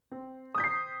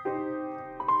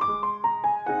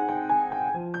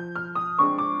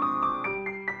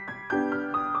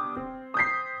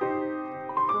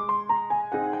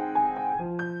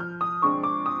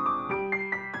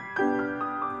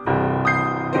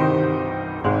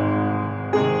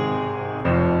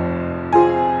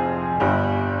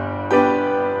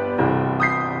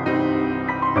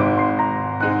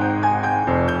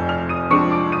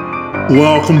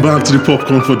Welcome back to the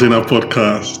Popcorn for Dinner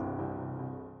podcast.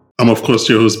 I'm, of course,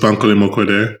 your host, Bankole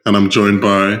Mokwede, and I'm joined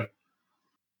by...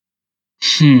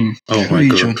 Oh my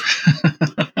God.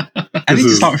 I need to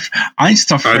start I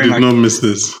did not miss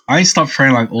this. I need to start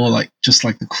throwing just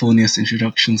the corniest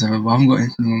introductions ever, but I haven't got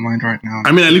anything in my mind right now.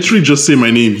 I mean, I literally just say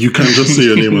my name. You can just say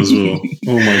your name as well.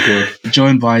 Oh my God.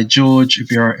 Joined by George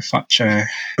Ubiara-Ifache.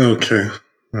 Okay.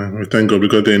 We thank God we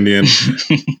got there in the end.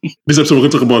 This episode, we're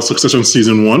going to talk about Succession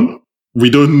Season 1. We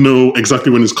don't know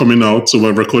exactly when it's coming out, so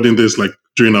we're recording this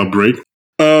during our break.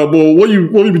 But what have you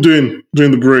been doing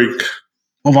during the break?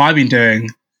 What have I been doing?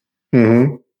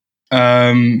 Mm-hmm.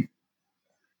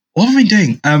 What have I been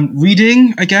doing?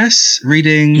 Reading, I guess.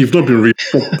 Reading. You've not been reading.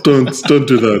 Don't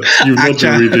do that. You've not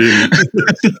been reading.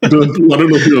 I don't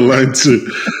know if you're lying to.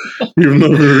 You've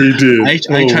not been reading. I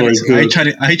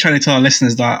hate trying to tell our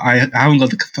listeners that I haven't got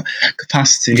the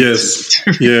capacity.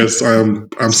 Yes,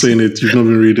 I'm saying it. You've not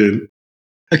been reading.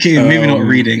 Okay, maybe not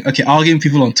reading. Okay, arguing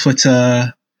people on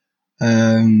Twitter, not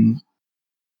on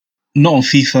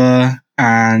FIFA,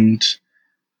 and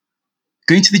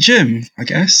going to the gym, I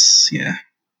guess. Yeah.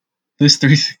 Those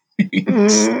three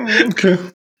things. Okay.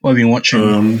 What have you been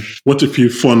watching? Watched a few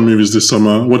fun movies this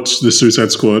summer. Watched The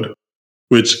Suicide Squad,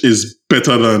 which is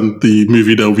better than the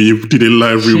movie that we did a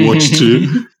live rewatch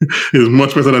to. It was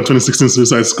much better than 2016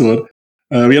 Suicide Squad.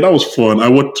 Yeah, that was fun. I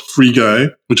watched Free Guy,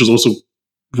 which was also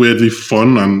weirdly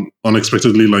fun and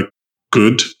unexpectedly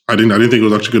good. I didn't think it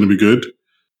was actually going to be good.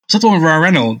 Was that the one with Ryan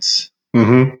Reynolds?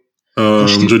 Mm-hmm.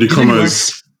 Jodie Comer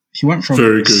he went from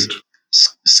very good.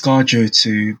 ScarJo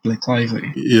to Blake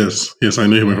Lively. Yes, I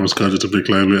know he went from ScarJo to Blake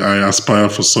Lively. I aspire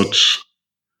for such.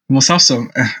 He must have some.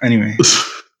 Anyway,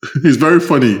 he's very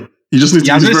funny. You just need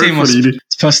to be very funny. His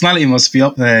personality must be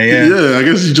up there. Yeah, I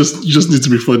guess you just need to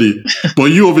be funny.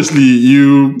 But you obviously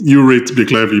you rate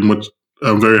Blake Lively much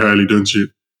very highly, don't you?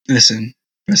 Listen.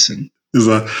 Is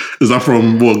that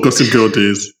from what, Gossip Girl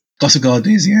days? Gossip Girl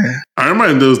days, yeah. I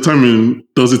remember there was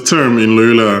a term in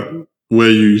Loyola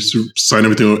where you sign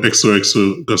everything with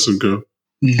XOXO Gossip Girl.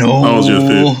 No. That was your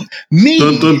thing. Me?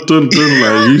 Don't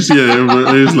lie. You see,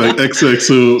 it's like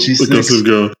XOXO Gossip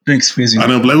Girl.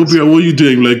 And I'm like, what are you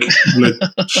doing? Like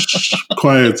shh,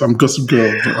 quiet. I'm Gossip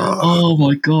Girl. Oh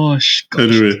my gosh.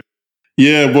 Anyway.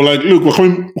 Yeah, but look,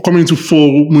 we're coming into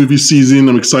fall movie season.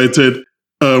 I'm excited.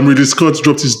 Ridley Scott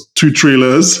dropped his 2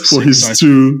 trailers for his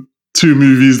two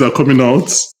movies that are coming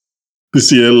out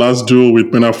this year. Last Duel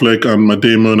with Ben Affleck and Matt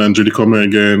Damon and Jodie Comer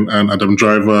again and Adam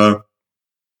Driver.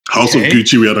 House of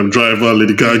Gucci with Adam Driver,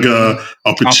 Lady Gaga,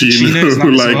 Al Pacino,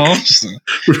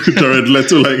 Jared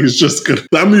Leto. It's just good.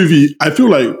 That movie, I feel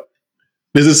like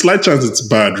there's a slight chance it's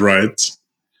bad, right?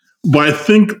 But I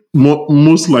think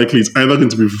most likely it's either going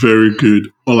to be very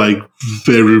good or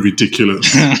very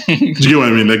ridiculous. Do you get what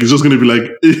I mean? It's just going to be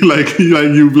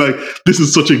this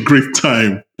is such a great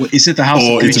time. Well, is it the House of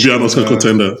Gucci? Or it's be an Oscar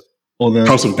contender. Or the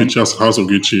House of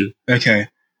Gucci. Okay.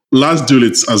 Last Duel,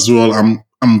 it's as well. I'm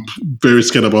very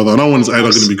scared about that. That one is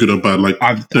either going to be good or bad.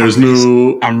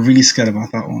 I'm really scared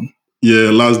about that one.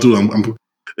 Yeah, Last Duel.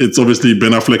 It's obviously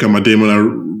Ben Affleck and Matt Damon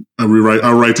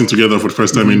are writing together for the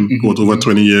first time in over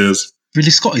 20 years.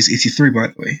 Ridley Scott is 83, by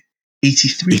the way.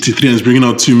 83. 83 and is bringing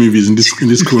out 2 movies in this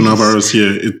coronavirus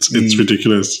year. It's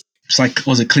ridiculous. It's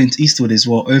was it Clint Eastwood as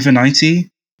well? Over 90.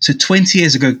 So 20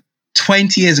 years ago,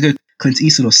 Clint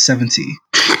Eastwood was 70.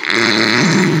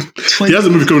 He has a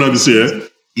movie coming out this year.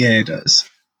 Yeah, it does.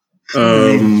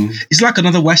 It's like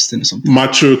another Western or something.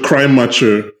 Crime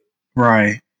macho.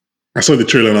 Right. I saw the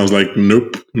trailer and I was like,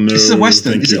 nope, no. This is a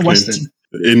Western. Is it a Western?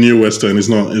 A new Western. It's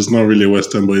not really a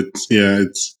Western, but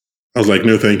I was like,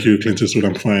 no, thank you, Clint Eastwood,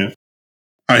 I'm fine.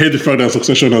 I hate the fact that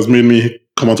Succession has made me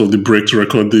come out of the break to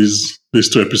record these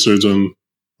 2 episodes on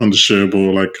the show,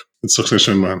 but it's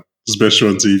Succession, man. It's best show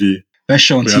on TV. Best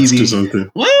show on TV. Have to do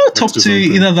something. Well, top 2,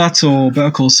 either that or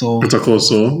Better Call Saul. Better Call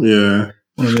Saul, yeah.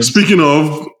 Speaking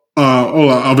of,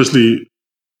 obviously,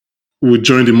 we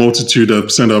joined the multitude that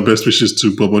send our best wishes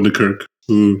to Bob Odenkirk,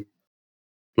 who,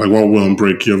 while we're on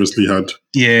break, he obviously had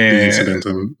the incident,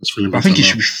 and it's really bad. I think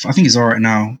he's all right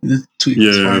now. I think.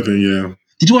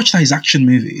 Did you watch his action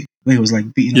movie where he was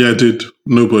beating? Yeah, I did.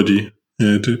 Nobody.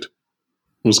 Yeah, I did. It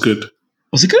was good.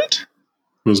 Was it good?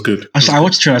 It was good. Actually, I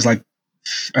watched the trailer.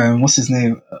 I was what's his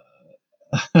name?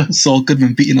 Saul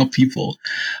Goodman beating up people.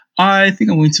 I think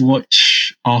I'm going to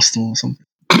watch Arsenal or something.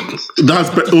 That's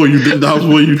what you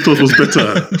thought was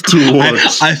better to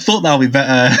watch. I thought that would be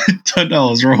better. Turned out I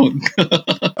was wrong.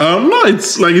 No,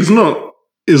 it's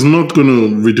not going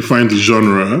to redefine the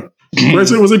genre.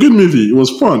 But it was a good movie. It was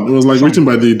fun. It was written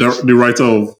by the writer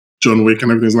of John Wick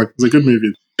and everything. It's a good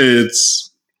movie.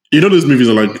 It's those movies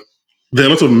are there are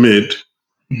a lot of mid,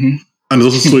 Mm-hmm. and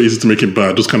it's also so easy to make it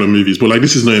bad. Those kind of movies, but like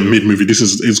this is not a mid movie.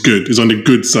 It's good. It's on the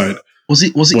good side. Was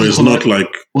it But it's not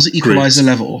like was it Equalizer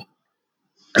great. level?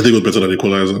 I think it was better than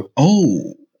Equalizer.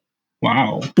 Oh,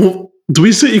 wow. Well, do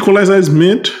we say Equalizer is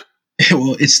mid?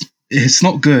 Well, it's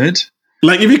not good.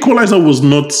 Like if Equalizer was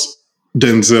not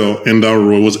Denzel in that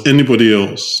role, was anybody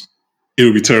else, it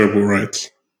would be terrible,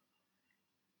 right?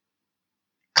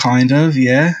 Kind of,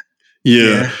 yeah.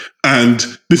 Yeah. And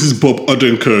this is Bob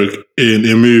Odenkirk in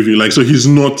a movie. Like, so he's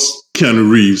not Keanu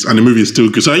Reeves, and the movie is still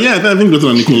good. So yeah, I think that's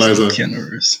an Equalizer.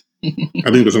 Keanu Reeves. I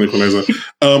think that's an Equalizer.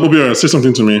 Obiora, say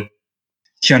something to me.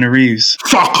 Keanu Reeves.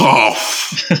 Fuck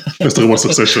off! Let's talk about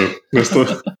Succession.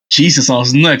 Jesus, I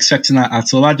was not expecting that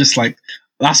at all.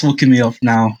 That's woken me up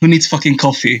now. Who needs fucking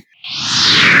coffee?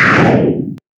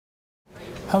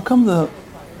 How come the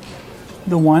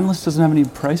wine list doesn't have any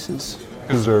prices?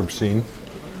 Because they're obscene.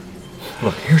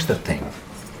 Look, here's the thing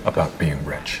about being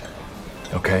rich,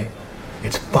 okay?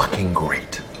 It's fucking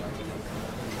great.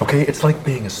 Okay? It's like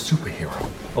being a superhero,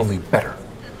 only better.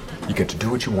 You get to do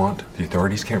what you want, the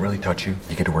authorities can't really touch you,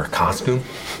 you get to wear a costume,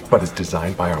 but it's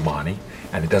designed by Armani,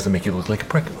 and it doesn't make you look like a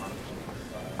prick.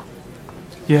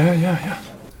 Yeah.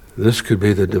 This could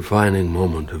be the defining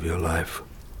moment of your life.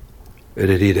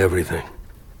 It'd eat everything.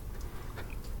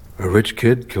 A rich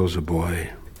kid kills a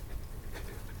boy.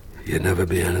 You'd never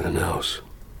be anything else.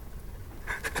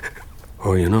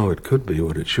 Or, it could be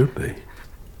what it should be.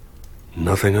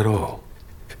 Nothing at all.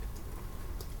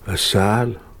 A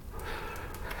sad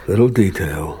little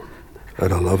detail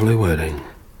at a lovely wedding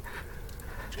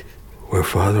where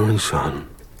father and son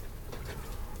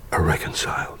are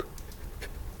reconciled.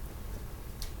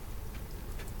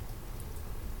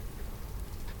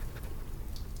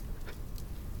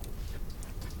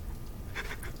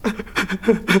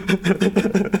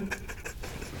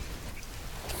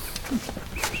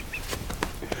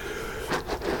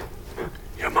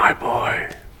 You're my boy.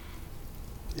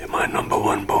 You're my number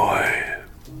one boy.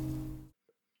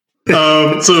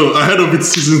 So ahead of its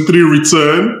season 3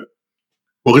 return,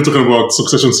 we're talking about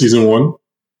Succession season 1.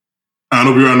 And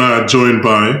Obiora and I are joined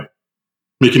by,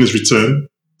 making his return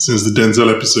since the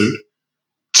Denzel episode,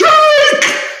 Jake!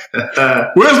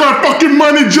 Where's my fucking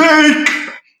money, Jake?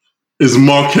 Is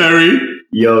Mark Carey.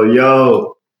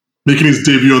 Yo. Making his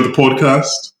debut on the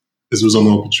podcast is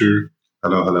Uzoma Opachuru.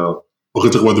 Hello. We're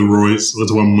going to talk about the Royce. We're going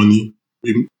to talk about money.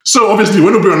 So obviously,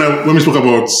 when we spoke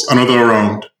about another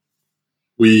round,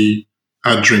 we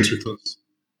had drinks with us.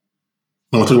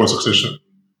 Now we're talking about Succession.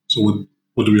 So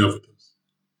what do we have with us?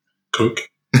 Coke?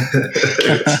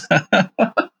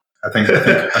 I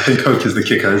think Coke is the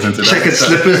kicker, isn't it? Checkered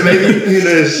slippers, maybe? Who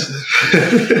knows?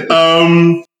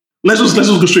 Let's just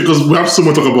go straight because we have so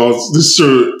much to talk about. This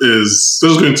show is.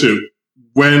 Let's just go into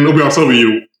when Obi, I'll start with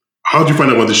you. How did you find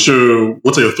out about the show?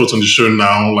 What are your thoughts on the show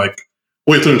now? Like,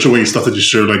 what you thought on the show when you started the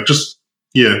show? Like, just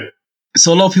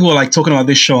So a lot of people are talking about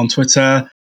this show on Twitter,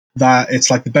 that it's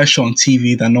the best show on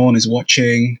TV that no one is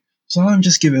watching. So I'm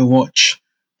just give it a watch.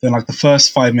 Then the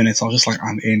first 5 minutes, I was just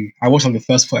I'm in. I watched the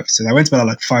first 4 episodes. I went to bed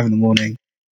at 5 a.m.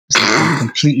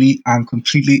 I'm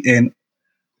completely in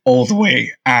all the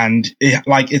way. And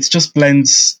it just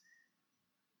blends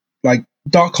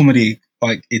dark comedy.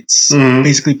 It's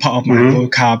basically part of my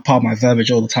vocab, part of my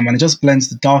verbiage all the time. And it just blends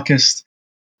the darkest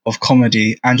of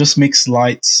comedy and just makes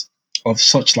light of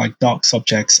such dark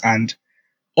subjects. And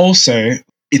also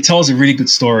it tells a really good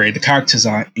story. The characters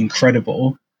are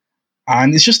incredible.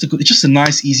 And it's just a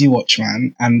nice, easy watch,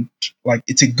 man. And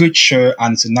it's a good show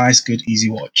and it's a nice, good, easy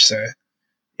watch. So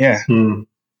yeah. You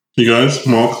guys,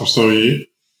 Mark, I'm sorry.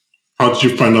 How did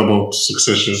you find out about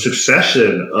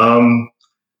Succession? I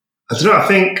don't know. I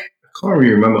can't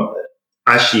really remember.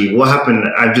 Actually, what happened?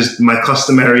 My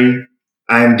customary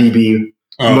IMDb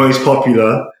most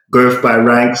popular, go by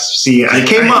ranks. See, I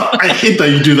came up. I hate that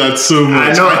you do that so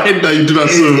much. I hate that you do that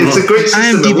so much. It's a great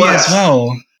system. IMDb as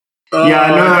well. Yeah,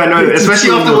 I know.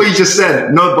 Especially after what you just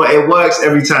said. No, but it works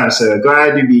every time. So go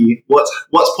IMDb. What's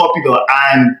popular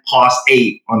and past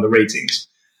 8 on the ratings.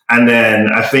 And then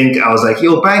I think I was like,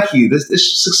 yo, Banky, this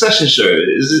Succession show,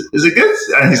 is it good?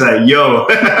 And he's like, yo.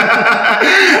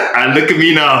 And look at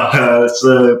me now.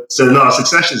 So no,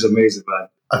 Succession is amazing, man.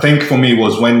 I think for me it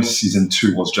was when season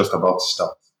 2 was just about to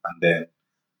start. And then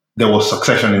there was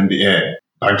Succession in the air.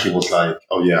 Banky was like,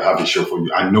 oh yeah, I have a show for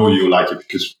you. I know you like it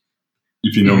because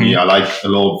if you know me, I like a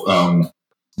lot of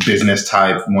business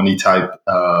type, money type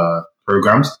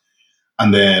programs.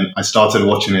 And then I started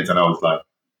watching it and I was like,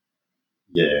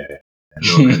 yeah.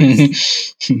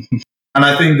 And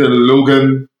I think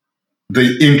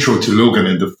the intro to Logan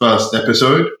in the first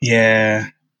episode. Yeah.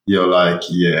 you're like,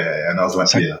 yeah. And I was like,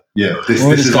 yeah.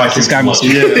 This guy must be.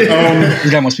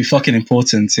 This guy must be fucking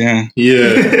important. Yeah.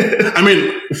 Yeah. I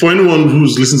mean, for anyone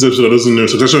who's listened to the episode that doesn't know,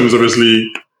 Succession is obviously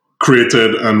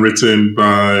created and written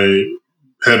by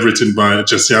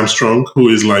Jesse Armstrong, who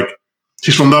is like,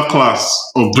 he's from that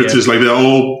class of British, like they're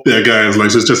all their guys.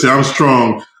 Like, so it's Jesse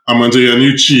Armstrong, Armando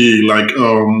Iannucci, like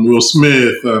Will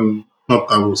Smith, and not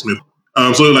that Will Smith.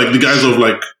 So like the guys of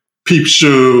like Peep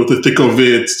Show, The Thick of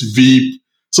It, Veep.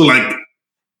 So like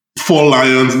Four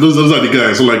Lions, those are the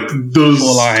guys. So like those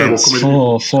type of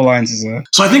comedy. Four Lions is a.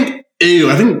 So I think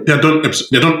they're done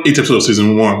 8 episodes of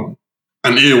season 1,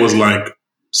 and AO was like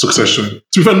Succession.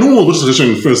 To be fair, no one watched Succession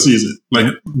in the first season. Like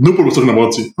nobody was talking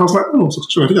about it. I was like, oh,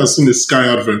 Succession. I think I've seen this Sky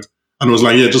advert, and it was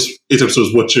like, yeah, just 8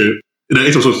 episodes. Watch it. There are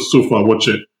 8 episodes so far. Watch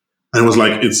it. And it was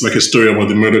like, it's like a story about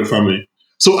the Murdoch family.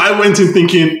 So I went in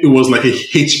thinking it was like a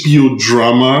HBO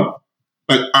drama.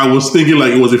 Like I was thinking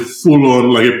like it was a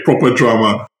full-on, like a proper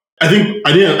drama. I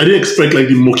didn't expect like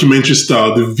the mockumentary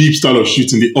style, the Veep style of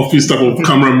shooting, the Office type of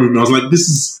camera movement. I was like,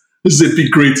 this is a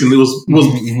bit great, and it was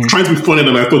trying to be funnier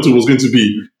than I thought it was going to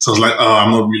be. So I was like, I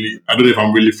don't know if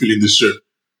I'm really feeling this show.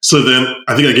 So then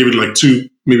I think I gave it like 2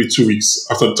 weeks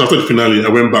after the finale. I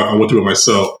went back and watched it by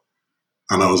myself,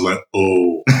 and I was like,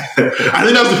 oh. I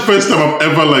think that's the first time I've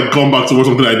ever like gone back to watch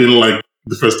something I didn't like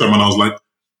the first time, and I was like,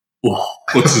 oh,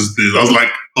 what is this? I was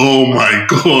like, oh my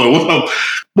God, what up?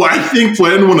 But I think for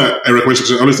anyone I recommend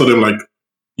Succession, I always tell them like,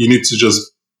 you need to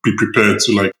just be prepared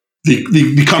to like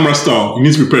the camera style. You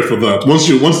need to be prepared for that. Once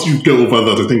you get over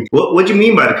that, I think. What do you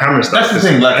mean by the camera style? That's the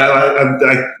thing. Like,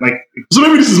 so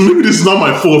maybe this is not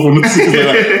my fault for not seeing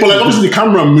that. But like obviously the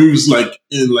camera moves like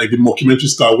in like the mockumentary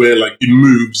style where like it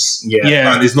moves,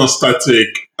 and it's not static.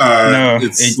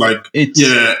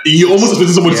 You're almost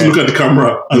expecting somebody to look at the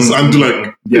camera and do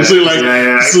like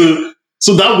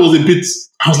So that was a bit.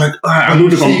 I was like, I don't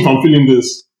know if I'm feeling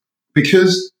this.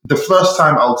 Because the first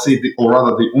time I would say, the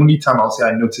only time I would say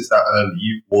I noticed that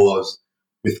early was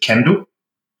with Kendall.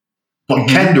 But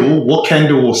what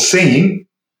Kendall was saying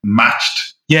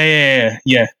matched. Yeah.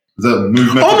 The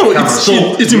movement. Oh no,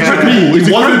 it's incredible. It's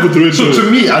incredible. So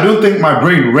to me, I don't think my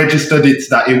brain registered it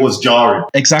that it was jarring.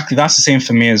 Exactly, that's the same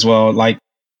for me as well. Like,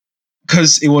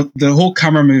 because it was the whole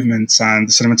camera movements and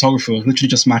the cinematography was literally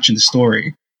just matching the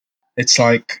story. It's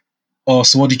like, oh,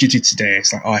 so what did you do today?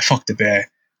 It's like, oh, I fucked a bear.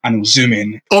 And it will zoom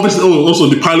in. Obviously, also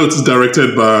the pilot is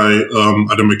directed by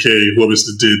Adam McKay, who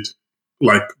obviously did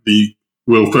like the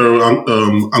Will Ferrell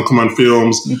Anchorman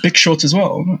films. Big Short as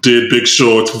well. Did Big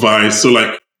Short, Vice. So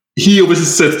like he obviously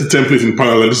sets the template in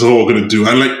parallel. This is what we're gonna do,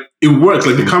 and like it works.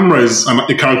 Like the camera is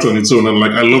a character on its own, and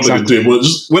like I love that they do it. But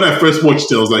just when I first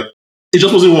watched it, I was like, it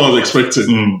just wasn't what I was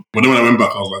expecting. But then when I went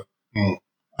back, I was like,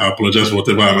 I apologize for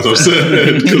whatever I was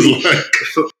saying. Because like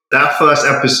that first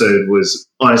episode was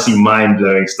honestly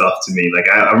mind-blowing stuff to me. Like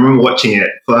I remember watching it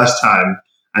first time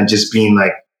and just being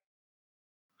like,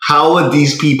 how are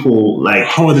these people alive?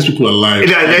 Why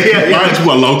are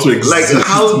people allowed to exist? Like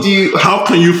how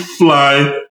can you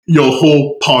fly your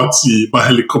whole party by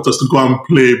helicopters to go and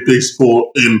play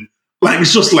baseball in? Like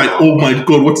it's just like, oh my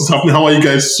God, what is happening? How are you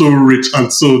guys so rich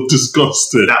and so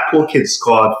disgusted? That poor kid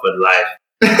scarred for life.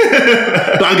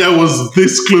 That guy was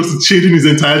this close to changing his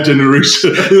entire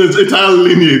generation, his entire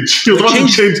lineage. He was about to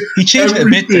change. He changed it a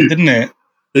bit, though, didn't it?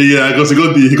 Yeah, because he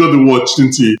got the watch,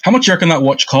 didn't he? How much do you reckon that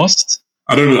watch cost?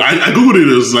 I don't know. I googled it.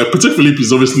 It was like Peter Philippe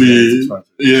is obviously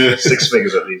 6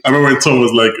 figures at least. I remember when Tom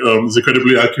was like, "It's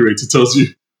incredibly accurate." It tells you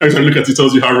every time you look at it,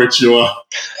 tells you how rich you are.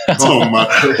 Tom, man,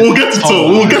 we'll get to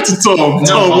Tom.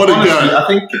 Tom, what a guy! I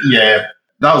think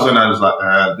that was when I was like,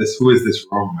 who is this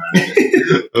Roman?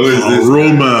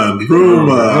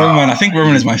 Roman. I think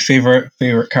Roman is my favorite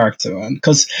character, man,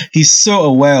 because he's so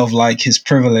aware of like his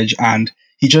privilege and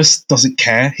he just doesn't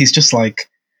care. He's just like,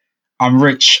 I'm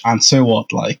rich and so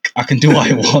what? Like I can do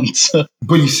what I want.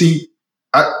 But you see,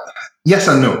 yes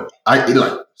and no.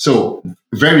 So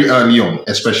very early on,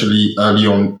 especially early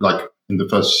on, like in the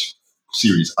first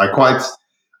series, I quite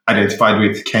identified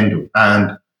with Kendall.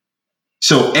 And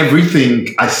so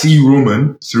everything I see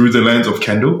Roman through the lens of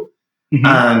Kendall. Mm-hmm.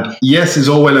 And yes, it's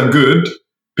all well and good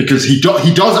because he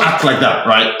does act like that,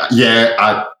 right?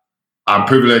 Yeah, I'm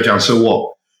privileged and so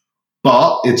what?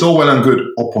 But it's all well and good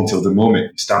up until the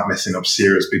moment you start messing up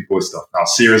serious big boy stuff. Now,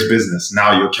 serious business.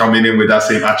 Now you're coming in with that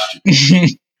same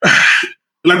attitude.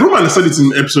 Like Roman said it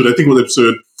in episode, I think it was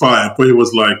episode 5, where he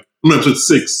was like, no, episode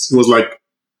 6, he was like,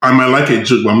 I might like a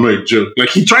joke, but I'm not a joke. Like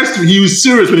he was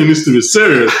serious when he needs to be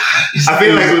serious. I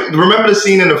feel like, remember the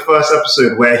scene in the first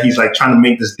episode where he's like trying to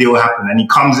make this deal happen and he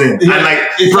comes in and like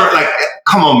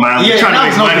come on, man. We're trying to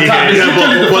make money here.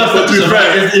 Yeah, but to be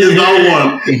fair, is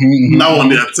that one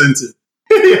they attempted.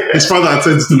 His father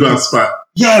attempted to go and spy.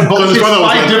 Yeah, but his father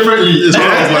was differently. His father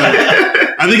was like,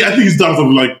 I think he's done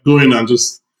of like going and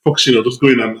just fuck shit or just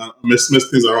going and mess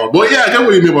things around. But yeah, I get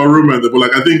what you mean about Roman. But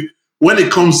like, I think when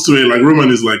it comes to it, like Roman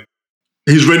is like,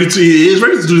 he's ready to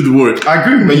do the work. I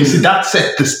agree, but you see, that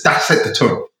set the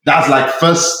tone. That's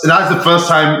the first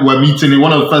time we're meeting him.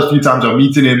 One of the first few times we're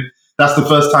meeting him. That's the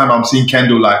first time I'm seeing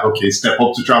Kendall like, okay, step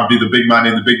up to try and be the big man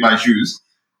in the big man's shoes.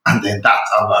 And then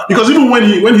I'm like, because even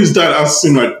when his dad asked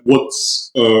him like, what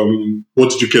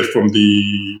did you get from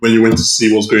when you went to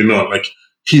see what's going on? Like,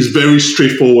 he's very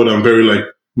straightforward and very like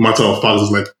matter of fact.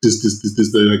 It's like this.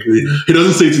 Like, he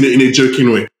doesn't say it in a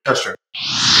joking way. That's true.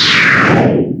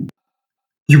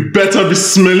 You better be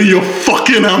smelling your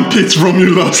fucking armpits,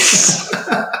 Romulus.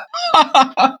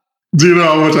 Do you know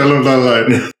how much I love that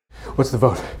line? What's the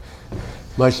vote?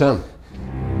 My son.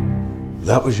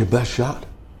 That was your best shot.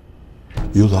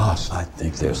 You lost. I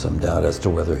think there's some doubt as to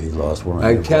whether he lost one.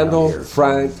 And Kendall,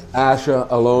 Frank, Asha,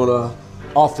 Alona,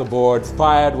 off the board,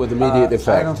 fired with immediate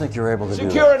effect. I don't think you're able to do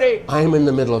that. Security! I'm in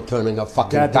the middle of turning a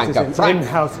fucking tanker. Frank,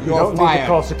 in-house. You you're don't fired. need to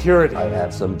call security. I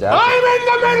have some doubt. I'm in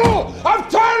the middle of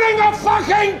turning a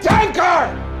fucking tanker!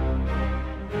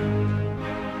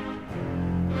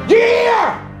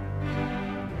 Yeah!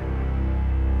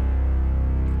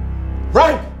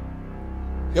 Frank,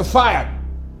 you're fired.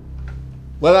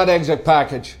 With that exit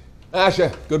package.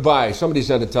 Asha, goodbye. Somebody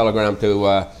sent a telegram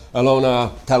to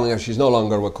Alona telling her she's no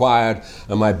longer required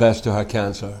and my best to her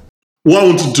cancer. What I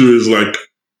want to do is like,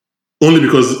 only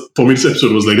because for me this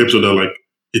episode was like the episode that like,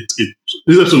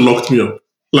 this episode locked me up.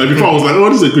 Like before I was like, oh,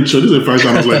 this is a good show, this is a fine show.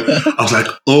 I was like,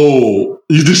 oh,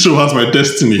 this show has my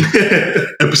destiny.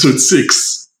 Episode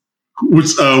 6.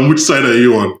 Which side are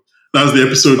you on? That's the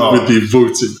episode with the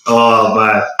voting. Oh,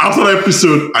 man. After that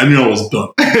episode, I knew I was done.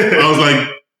 I was like,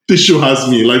 this show has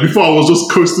me. Like before, I was just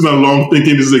coasting along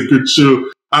thinking this is a good show.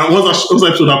 And once that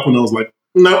episode happened, I was like,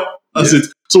 no, that's it.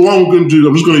 So what I'm going to do,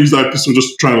 I'm just going to use that episode just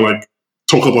to try and like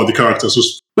talk about the characters. So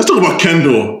let's talk about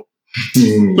Kendall.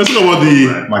 Let's talk about the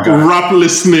rap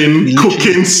listening,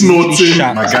 cocaine snorting.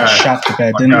 Shot the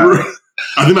bed,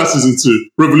 I think that's season 2.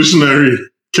 Revolutionary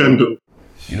Kendall.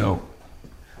 You know,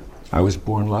 I was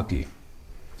born lucky.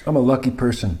 I'm a lucky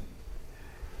person.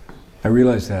 I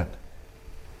realize that.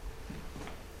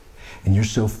 And you're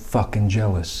so fucking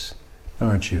jealous,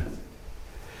 aren't you?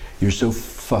 You're so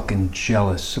fucking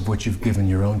jealous of what you've given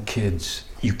your own kids.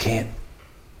 You can't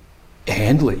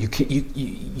handle it. You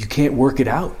can't work it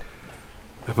out.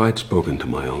 If I'd spoken to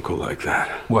my uncle like that.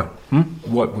 What?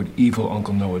 What would evil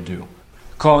Uncle Noah do?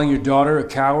 Calling your daughter a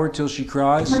coward till she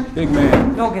cries? Big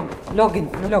man. Logan. Come on.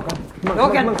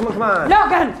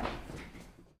 Logan!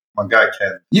 My guy,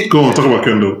 Ken. Go on, talk about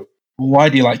Kendall. Why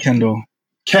do you like Kendall?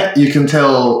 You can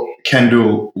tell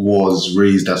Kendall was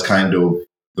raised as kind of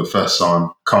the first son.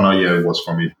 Connor, was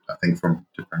from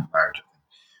different marriage.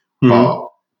 Mm-hmm.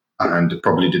 And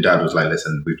probably the dad was like,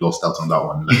 listen, we've lost out on that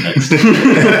one. Like next.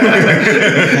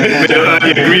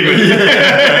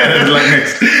 Like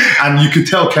next. And you could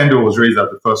tell Kendall was raised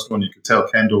as the first one. You could tell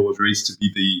Kendall was raised to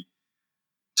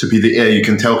be the heir. You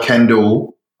can tell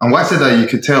Kendall, and why I said that, you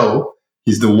could tell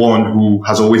he's the one who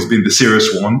has always been the serious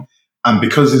one. And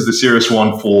because he's the serious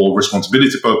one for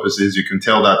responsibility purposes, you can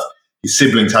tell that his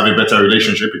siblings have a better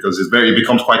relationship because it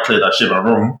becomes quite clear that Shiv and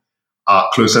Rome are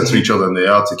closer to each other than they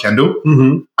are to Kendall.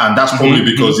 Mm-hmm. And that's probably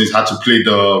because he's had to play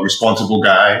the responsible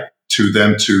guy to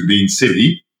them to being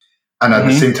silly. And at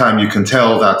the same time, you can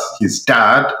tell that his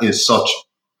dad is such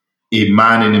a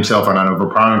man in himself and an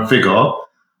overpowering figure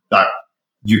that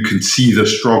you can see the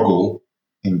struggle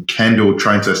in Kendall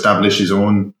trying to establish his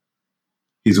own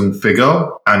figure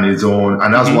and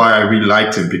and that's why I really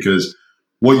liked him, because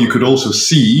what you could also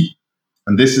see,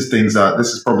 and this is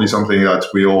probably something that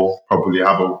we all probably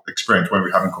have experience when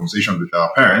we're having conversations with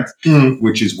our parents,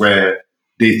 which is where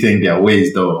they think their way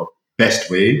is the best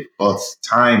way, but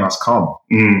time has come.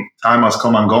 Time has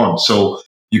come and gone. So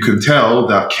you can tell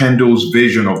that Kendall's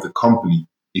vision of the company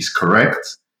is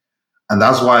correct. And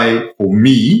that's why, for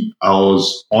me, I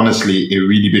was honestly a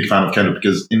really big fan of Kendall,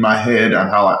 because in my head and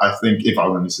how I think if I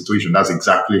was in this situation, that's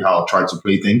exactly how I try to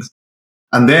play things.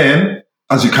 And then,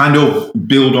 as you kind of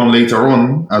build on later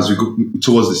on, as we go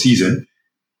towards the season,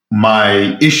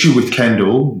 my issue with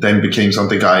Kendall then became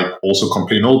something I also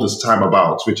complain all this time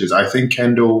about, which is I think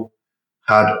Kendall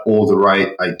had all the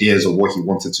right ideas of what he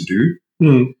wanted to do,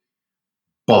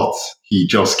 but he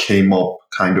just came up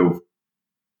kind of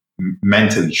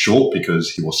mentally short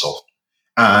because he was soft.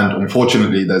 And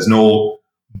unfortunately, there's no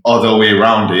other way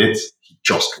around it. He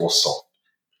just was soft.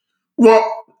 Well,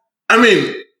 I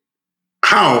mean,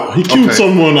 how? He killed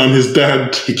someone and his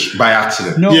dad... By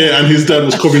accident. No. Yeah, and his dad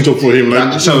was covering up for him.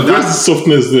 Like, so that's the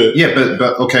softness there. Yeah,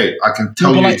 but okay, I can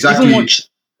tell you like, exactly... Even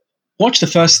watch the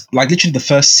first, like literally the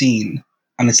first scene,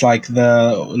 and it's like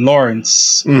the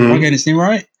Lawrence, am I getting his name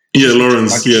right? Yeah,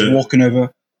 Lawrence, like, just walking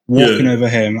over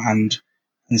him, and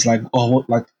he's like,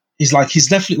 he's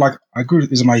definitely, like, I agree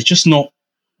with Isma, he's just not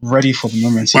ready for the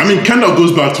moment. I mean, Kendall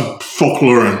goes back to fuck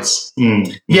Lawrence.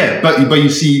 Yeah, but you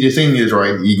see, the thing is,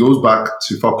 right, he goes back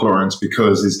to fuck Lawrence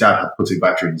because his dad had put a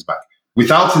battery in his back.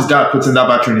 Without his dad putting that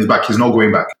battery in his back, he's not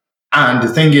going back. And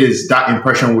the thing is, that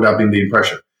impression would have been the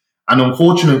impression. And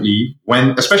unfortunately,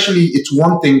 especially it's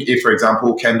one thing if, for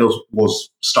example, Kendall was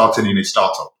starting in a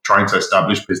startup, trying to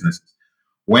establish businesses.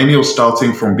 When you're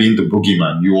starting from being the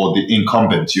boogeyman, you're the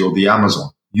incumbent, you're the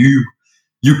Amazon, you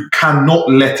cannot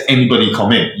let anybody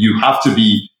come in. You have to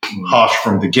be harsh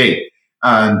from the gate.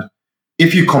 And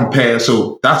if you compare,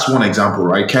 so that's one example,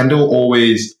 right? Kendall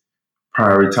always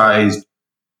prioritized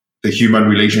the human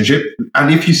relationship.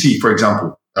 And if you see, for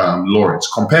example, Lawrence,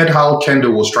 compared how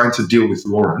Kendall was trying to deal with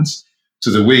Lawrence to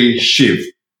the way Shiv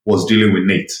was dealing with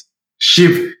Nate.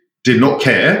 Shiv did not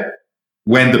care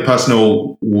when the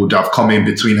personal would have come in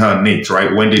between her and Nate,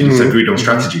 right? When they disagreed on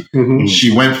strategy.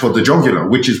 She went for the jugular,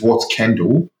 which is what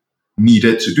Kendall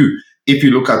needed to do. If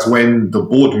you look at when the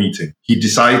board meeting, he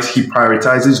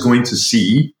prioritizes going to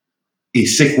see a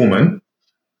sick woman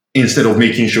instead of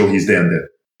making sure he's there and there.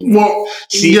 Well,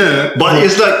 but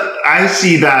it's like, I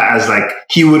see that as like,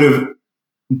 he would have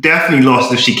definitely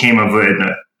lost if she came and voted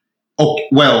no. Oh,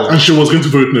 well. And she was going to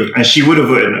vote no. And she would have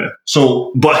voted no.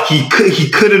 So, but he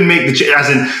couldn't make the as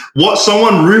in what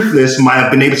someone ruthless might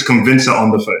have been able to convince her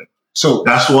on the phone. So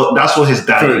that's what his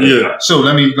dad did. Yeah. So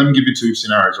let me give you two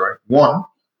scenarios, right? One,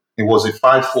 it was a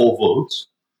 5-4 vote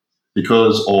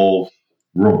because of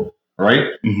Rome, right?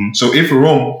 So if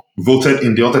Rome voted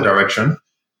in the other direction,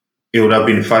 it would have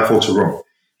been 5-4 to Rome.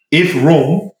 If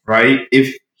Rome, right,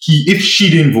 if she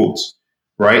didn't vote,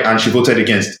 right, and she voted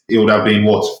against, it would have been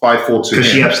what, 5-4 to him. Because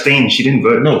she abstained, she didn't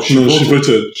vote. No, she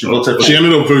voted. She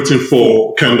ended up voting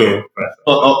for Kendall.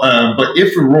 But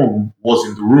if Rome was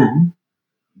in the room,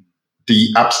 the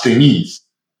abstainees,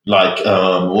 like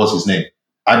what's his name?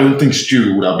 I don't think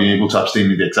Stu would have been able to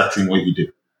abstain in the exact same way he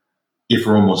did. If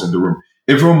Rome was in the room.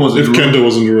 If Kendall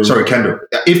was in the room. Sorry, Kendall.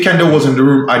 If Kendall was in the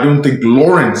room, I don't think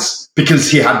Lawrence, because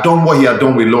he had done what he had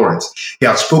done with Lawrence. He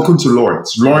had spoken to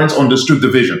Lawrence. Lawrence understood the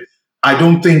vision. I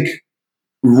don't think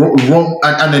Rome,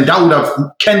 and then that would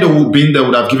have, Kendall would be in there,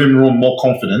 would have given Rome more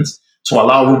confidence to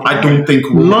allow Rome. I don't think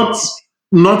Rome.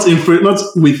 Not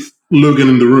with Logan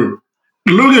in the room.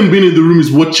 Logan being in the room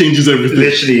is what changes everything.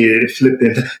 Literally, it flipped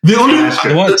it. They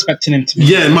weren't expecting him to be.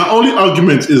 Yeah, my only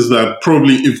argument is that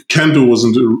probably if Kendall was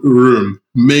in the room,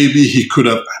 maybe he could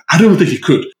have. I don't think he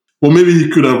could, but maybe he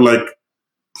could have like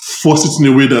forced it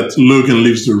in a way that Logan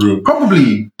leaves the room.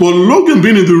 Probably, but Logan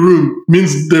being in the room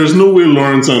means there's no way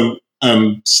Lawrence and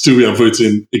Stewie are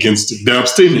voting against him. They're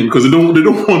abstaining because they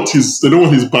don't want his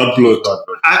bad blood.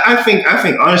 I think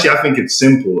honestly, I think it's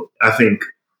simple. I think.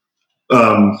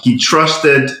 He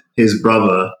trusted his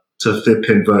brother to flip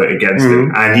and vote against him,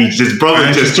 and his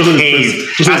brother just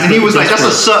caved. As in, he was like, "That's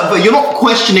a certain." But you're not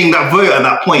questioning that vote at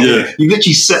that point. Yeah. You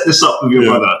literally set this up with your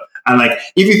brother, and like,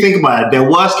 if you think about it, the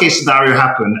worst case scenario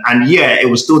happened, and it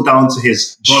was still down to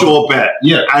his sure bet.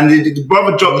 Yeah, and the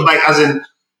brother dropped like, as in.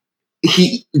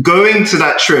 He going to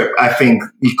that trip, I think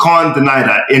you can't deny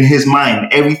that in his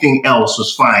mind, everything else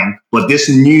was fine, but this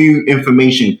new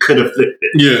information could have flipped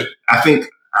it. Yeah, I think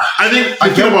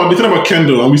the thing about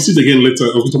Kendall, and we see it again later.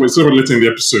 We'll talk about it later in the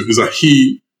episode. Is that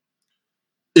he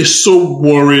is so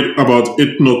worried about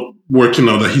it not working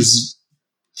out that he's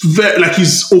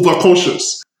he's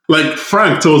overcautious. Like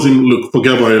Frank tells him, "Look,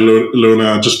 forget about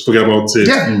Ilona. Just forget about it.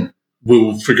 Yeah,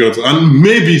 we'll figure it out." And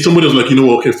maybe somebody was like, "You know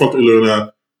what? Okay, fuck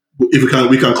Ilona. If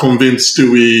we can convince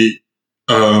Stewie,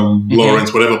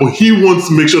 Lawrence, whatever." But he wants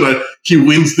to make sure that he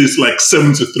wins this like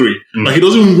 7-3. Like he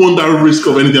doesn't want that risk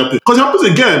of anything happening. Because it happens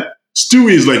again.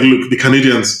 Stewie is like, "Look, the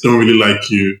Canadians don't really like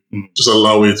you. Just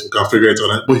allow it. We can figure it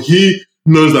out." But he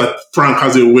knows that Frank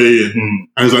has a way, and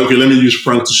he's like, "Okay, let me use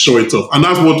Frank to show it off." And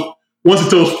that's what. Once he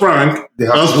tells Frank, they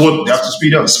have to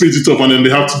speed it up, and then they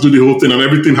have to do the whole thing, and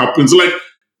everything happens. Like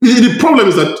the problem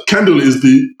is that Kendall is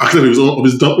the actor of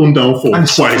his own downfall and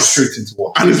twice. Straight into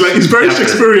what? And it's very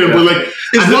Shakespearean, but like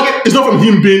it's not from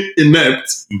him being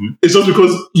inept. It's just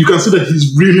because you can see that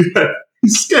he's really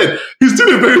he's scared. He's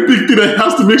doing a very big thing that he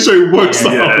has to make sure it works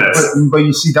out. But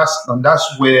you see,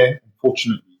 that's where,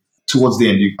 unfortunately, towards the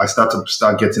end, I start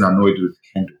getting annoyed with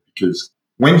Kendall, because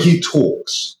when he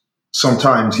talks,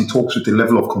 sometimes he talks with a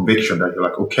level of conviction that you're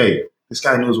like, okay, This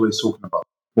guy knows what he's talking about.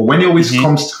 But when it always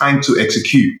comes time to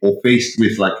execute or faced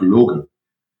with like Logan,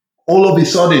 all of a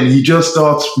sudden he just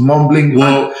starts mumbling.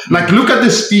 Well, like look at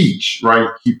the speech, right?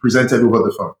 He presented over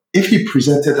the phone. If he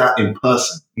presented that in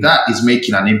person, that is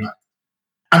making an impact.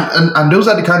 And those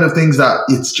are the kind of things that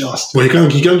it's just. Well, he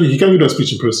can't do that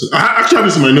speech in person. I actually have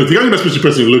this in my notes. He can't do that speech in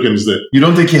person if Logan is there. You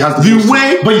don't think he has the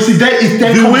way? But you see, that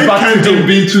comes back to him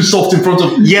being too soft in front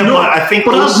of. Yeah, but I think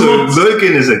also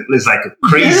Logan is like a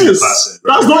crazy person.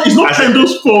 Right? That's not. It's not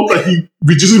Kendall's fault that he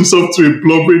reduces himself to a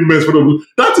blubbering mess.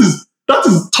 That is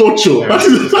torture. Yeah. That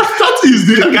is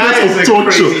the guy is a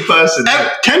torture. Crazy person.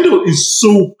 Kendall is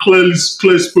so clear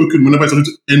spoken whenever he's talking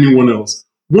to anyone else.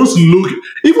 Once Logan,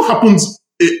 it even happens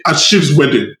at Shiv's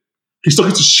wedding. He's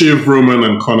talking to Shiv, Roman,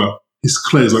 and Connor. He's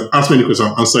clear. He's like, ask me any question,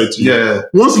 I'll answer it to you. Yeah.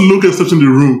 Once Logan steps in the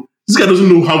room, this guy doesn't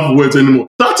know half words anymore.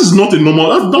 That is not a normal.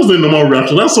 That's not a normal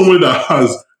reaction. That's someone that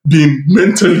has been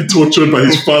mentally tortured by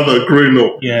his father growing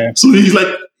up. Yeah. So he's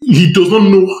like, he does not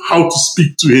know how to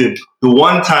speak to him. The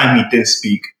one time he did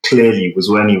speak clearly was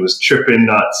when he was tripping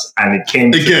nuts and it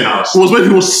came to the house. It was when he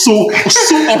was so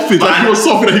off it. Like he was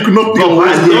so off it that he could not think of what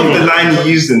was I going love on. the line he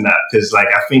used in that because, like,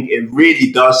 I think it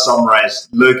really does summarize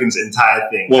Logan's entire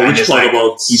thing. Well, and which part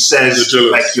about he says,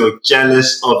 like, you're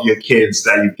jealous of your kids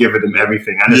that you've given them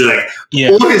everything. And it's like,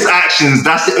 all his actions,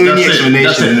 that's the only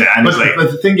explanation in it. And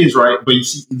but the thing is, right, but you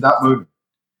see, in that moment,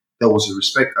 there was a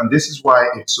respect. And this is why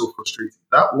it's so frustrating.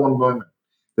 That one moment,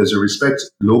 there's a respect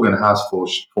Logan has for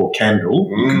Kendall.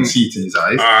 You can see it in his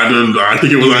eyes. I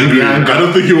think it was angry. I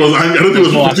don't think it was angry. I don't think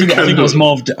it was I think it was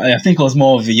more of. I think it was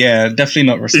more of. Yeah, definitely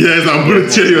not respect. Yes, I'm going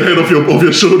to tear your head off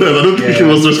your shoulders. I don't think it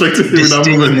was respecting him in that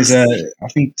moment. I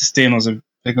think disdain was a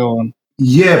bigger one.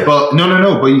 Yeah, but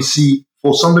no. But you see,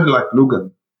 for somebody like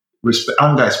Logan,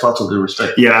 anger is part of the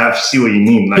respect. Yeah, I see what you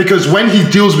mean. Like, because when he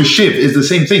deals with Shiv, it's the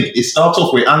same thing. It starts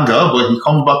off with anger, but he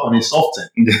comes back on his soft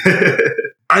end.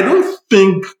 I don't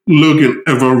think Logan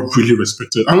ever really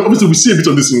respected. And obviously, we see a bit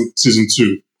of this in season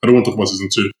 2. I don't want to talk about season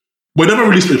 2. But he never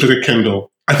really respected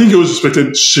Kendall. I think he always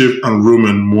respected Shiv and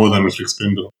Roman more than respects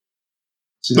Kendall.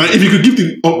 Like, if you could give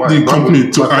the company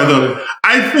to either...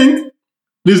 I think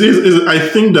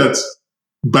that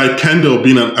by Kendall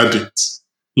being an addict,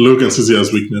 Logan sees it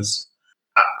as weakness.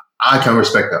 I can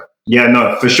respect that. Yeah,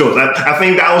 no, for sure. I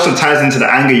think that also ties into the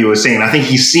anger you were saying. I think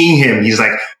he's seeing him. He's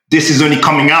like, this is only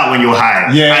coming out when you're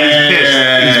high. Yeah.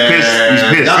 And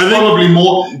he's pissed. That's probably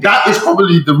more... That is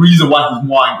probably the reason why he's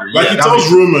more angry. Like, he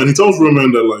tells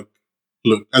Roman that, like,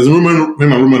 look, as him and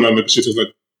Roman are negotiators,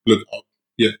 like, look,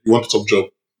 you want a top job.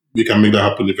 We can make that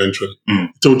happen eventually. He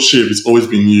told Shiv, it's always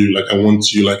been you. Like, I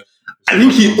want you. Like, I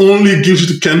think he only gives you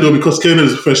to Kendall because Kendall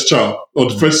is the first child or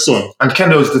the first son. And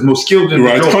Kendall is the most skilled in the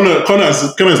job. Connor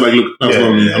is like, look, that's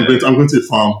not me. Yeah. I'm going to the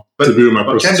farm to be with my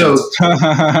prostitute.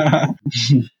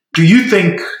 Do you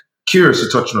think, curious to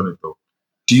touch on it though,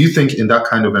 do you think in that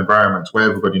kind of environment where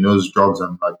everybody knows drugs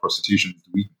and like prostitution is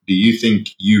weak, do you think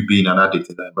you being an addict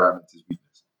in that environment is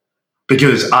weakness?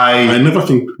 Because I never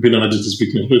think being an addict is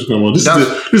weakness.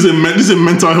 This is a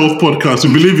mental health podcast.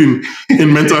 We believe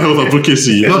in mental health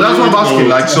advocacy. No, that's what I'm asking.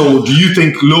 Like, so do you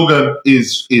think Logan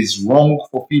is wrong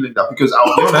for feeling that? Because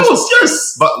I'll be honest. Of course,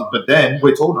 yes. But then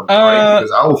wait, hold on, right?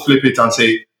 Because I will flip it and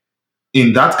say,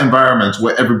 in that environment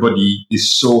where everybody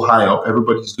is so high up,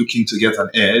 everybody's looking to get an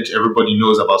edge, everybody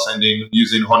knows about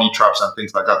using honey traps and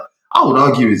things like that, I would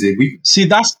argue is a weakness. See,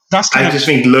 that's kind I just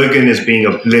think Logan is being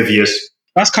oblivious.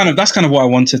 That's kind of what I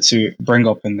wanted to bring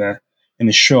up in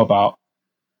the show about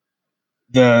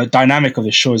the dynamic of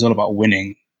the show is all about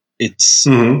winning. It's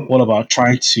all about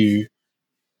trying to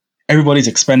everybody's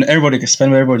expendable,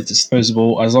 everybody's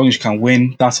disposable. As long as you can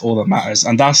win, that's all that matters,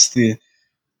 and that's the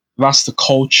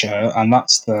culture, and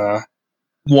that's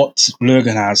what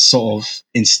Logan has sort of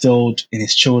instilled in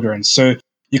his children. So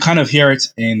you kind of hear it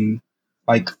in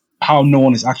like how no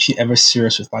one is actually ever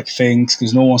serious with like things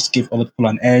because no one wants to give other people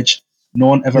an edge. No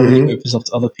one ever really opens up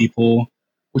to other people,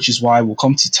 which is why we'll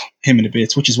come to him in a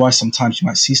bit, which is why sometimes you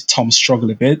might see Tom struggle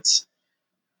a bit,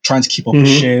 trying to keep up with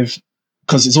Shiv,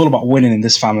 because it's all about winning in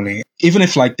this family. Even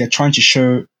if like they're trying to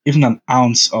show even an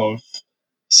ounce of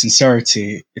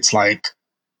sincerity, it's like,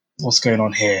 what's going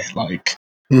on here? Like,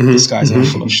 this guy's all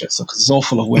full of shit, so because it's all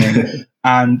full of winning.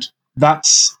 And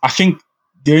that's, I think,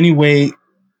 the only way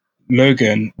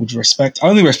Logan would respect, I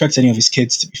don't think he respects any of his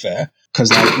kids, to be fair, because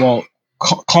like, well,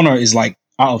 Connor is like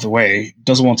out of the way,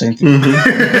 doesn't want anything.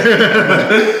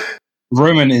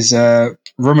 Roman is a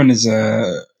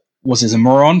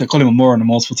moron. They call him a moron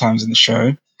multiple times in the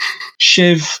show.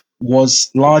 Shiv was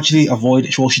largely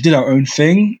avoided. Well, she did her own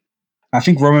thing. I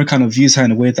think Roman kind of views her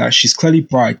in a way that she's clearly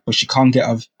bright, but she can't get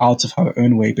out of her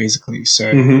own way, basically. So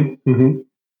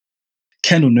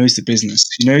Kendall knows the business.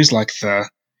 He knows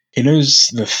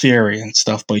the theory and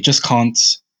stuff, but he just can't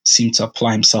seem to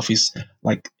apply himself. He's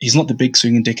not the big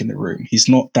swinging dick in the room. He's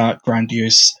not that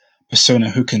grandiose persona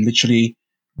who can literally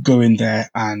go in there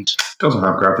and doesn't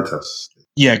have gravitas.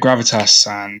 Yeah, gravitas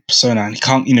and persona, and he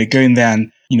can't, go in there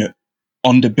and,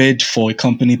 underbid for a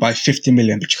company by 50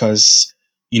 million because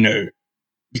he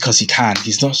can.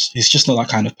 He's just not that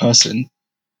kind of person.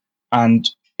 And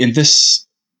in this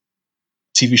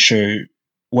TV show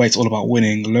where it's all about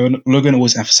winning, Logan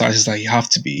always emphasizes that you have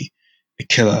to be a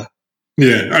killer.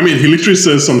 Yeah, I mean, he literally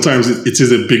says sometimes it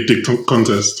is a big dick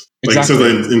contest. Like exactly.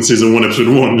 He says that in season 1, episode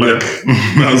 1. Like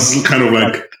that's kind of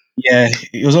like. Yeah,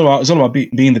 it was all about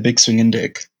being the big swinging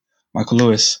dick, Michael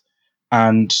Lewis,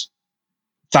 and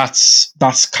that's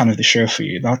kind of the show for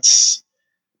you.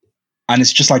 And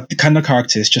it's just like the kind of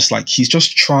character is just like he's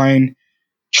just trying.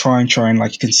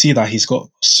 Like you can see that he's got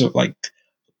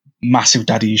massive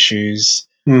daddy issues,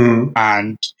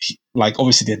 and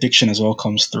obviously the addiction as well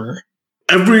comes through.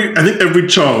 I think every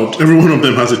child, every one of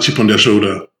them has a chip on their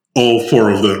shoulder. All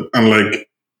 4 of them, and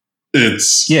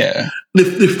it's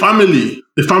the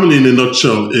family in a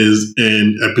nutshell is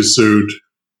in episode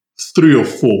 3 or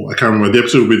 4. I can't remember the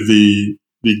episode with the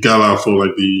gala for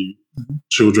the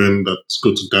children that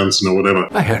go to dancing or whatever.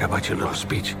 I heard about your little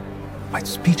speech. My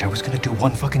speech, I was going to do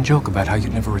one fucking joke about how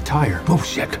you'd never retire.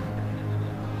 Bullshit.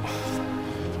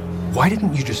 Why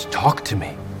didn't you just talk to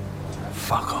me?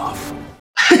 Fuck off.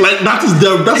 That is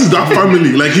that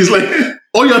family. He's like,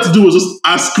 all you had to do was just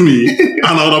ask me, and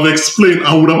I would have explained.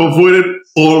 I would have avoided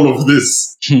all of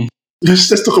this. Let's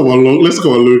talk about Logan. Let's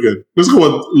talk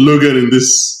about Logan in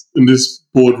this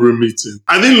boardroom meeting.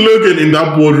 I think Logan in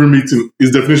that boardroom meeting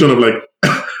is definition of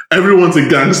everyone's a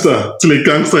gangster till a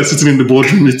gangster is sitting in the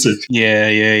boardroom meeting. Yeah.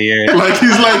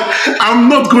 He's like, I'm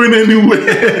not going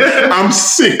anywhere. I'm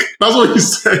sick. That's what he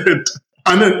said.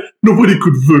 And then nobody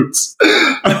could vote.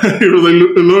 And he was like,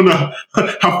 Ilona,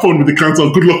 have fun with the cancer.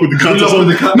 Good luck with the cancer.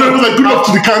 No, it was like, good luck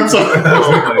to the cancer.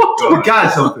 Oh my God. The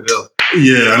guy's something else.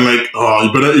 Yeah,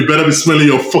 and you better be smelling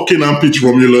your fucking armpit,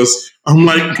 Romulus. I was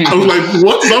like,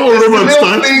 what? Is that what romance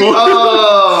stands for?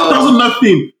 That's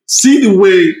nothing. See the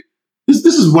way, this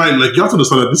is why, you have to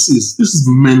understand that this is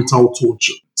mental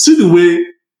torture. See the way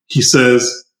he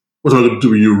says, what am I going to do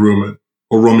with you, Roman?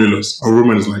 Or Romulus? Or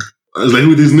Roman is like,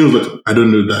 with his nails, I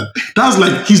don't know that. That's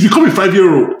he's become a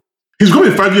 5-year-old. He's become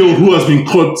a 5-year-old who has been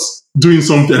caught doing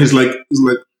something. He's like,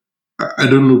 I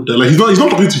don't know that. He's not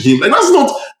talking to him. That's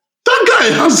not. That guy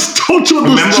has tortured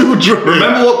those children.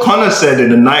 Remember what Connor said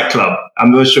in the nightclub?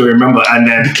 I'm not sure you remember. And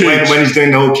then when he's doing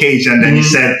the whole cage, and then he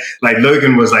said,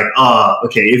 Logan was like,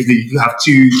 okay, if you have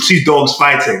two dogs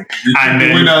fighting, and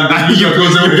then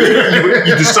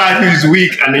you decide who's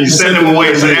weak, and then you send them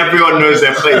away so everyone knows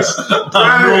their place.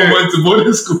 Everyone went to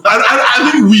boarding school. I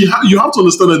think you have to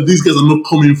understand that these guys are not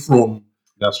coming from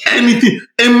anything.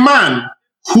 A man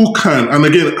who can, and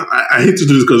again, I hate to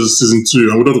do this because it's season 2,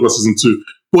 and we're not talking about season 2,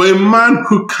 but a man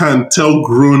who can tell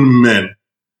grown men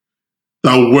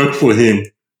that work for him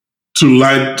to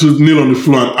kneel on the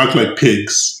floor and act like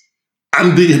pigs,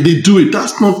 and they do it.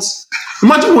 That's not.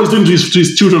 Imagine what he's doing to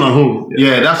his children at home.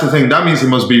 Yeah, that's the thing. That means he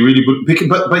must be really good.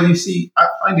 But you see, I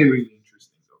find it really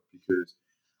interesting though, because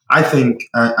I think,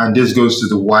 and this goes to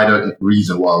the wider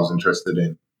reason why I was interested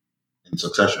in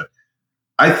Succession.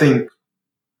 I think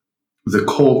the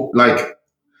core,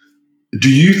 do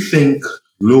you think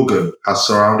Logan has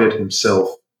surrounded himself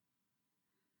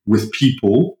with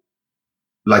people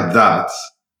like that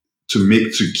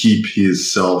to keep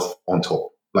himself on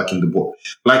top, in the board?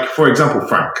 For example,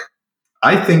 Frank.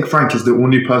 I think Frank is the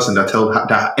only person that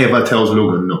ever tells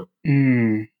Logan no.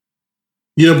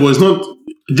 Yeah, but it's not.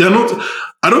 They're not.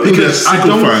 I don't think they're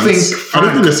sycophants. I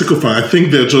don't think they're sycophants. I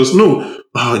think they're just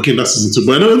again, that's season 2.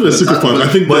 But I don't think they're sycophants. I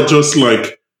think they're just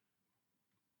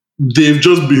they've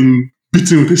just been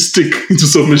beaten with a stick into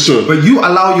submission. But you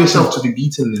allow yourself to be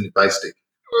beaten by a stick,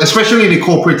 especially in the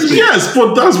corporate space. Yes,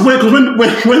 but that's when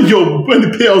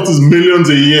the payout is millions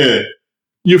a year,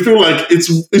 you feel like it's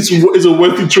a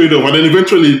wealthy trade-off, and then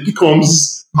eventually it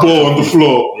becomes ball on the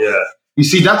floor. Yeah. You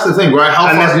see, that's the thing, right? How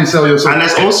fast do you sell yourself? And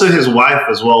there's also his wife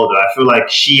as well, though. I feel like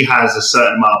she has a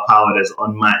certain amount of power that's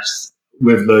unmatched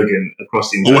with Logan across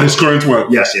the entire. Oh, his current wife?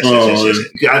 Yes.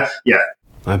 Yeah.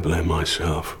 I blame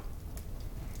myself.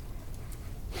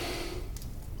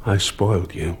 I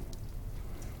spoiled you.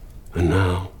 And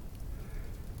now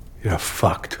you're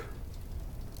fucked.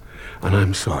 And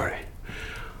I'm sorry.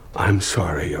 I'm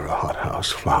sorry you're a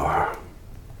hothouse flower.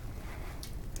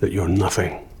 That you're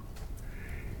nothing.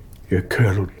 You're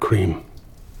curdled cream.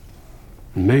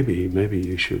 Maybe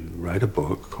you should write a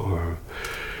book or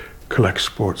collect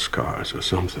sports cars or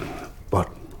something. But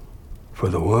for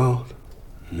the world,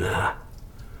 nah.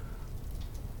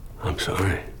 I'm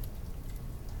sorry.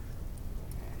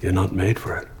 You're not made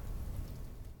for it.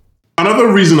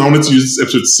 Another reason I wanted to use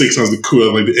episode 6 as the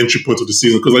cool, like the entry point of the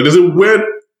season, because like there's a weird,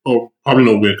 or probably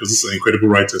not weird because this is incredible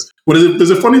writers, but there's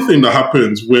a funny thing that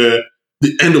happens where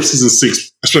the end of season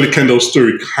 6, especially Kendall's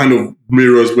story, kind of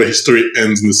mirrors where his story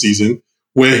ends in the season,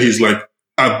 where he's like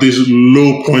at this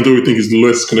low point where we think his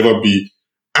lowest can ever be.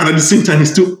 And at the same time,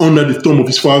 he's still under the thumb of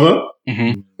his father.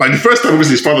 Mm-hmm. Like the first time,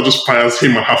 obviously, his father just fires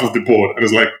him and half of the board and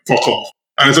is like, fuck off.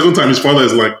 And the second time, his father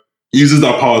is like, uses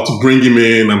that power to bring him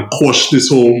in and quash this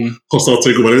whole hostile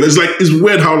takeover. It's like, it's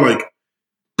weird how like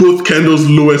both Kendall's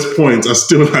lowest points are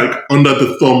still like under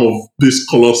the thumb of this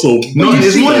colossal. No,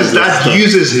 it's more his dad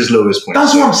uses his lowest points.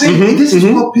 That's what I'm saying. This is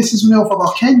what pisses me off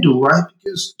about Kendall, right?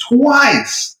 Because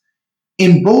twice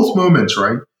in both moments,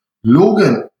 right,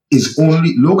 Logan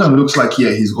looks like,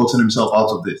 yeah, he's gotten himself out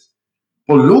of this.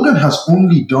 But Logan has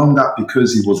only done that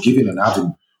because he was given an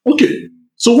avenue. Okay,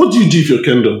 so what do you do if you're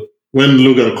Kendall? When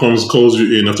Logan calls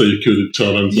you in after you killed the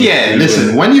child? And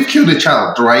listen, when you've killed a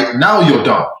child, right, now you're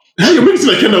done. Hey, you're making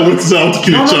it like Kendall wants to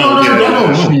kill a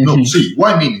child. No. See,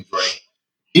 what I mean is, right,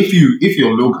 if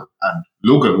you're Logan, and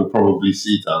Logan will probably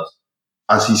see it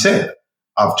as he said,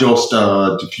 I've just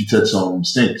defeated some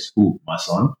snakes. Who, my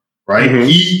son, right? Mm-hmm.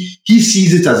 He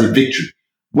sees it as a victory.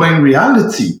 When in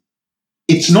reality,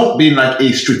 it's not been like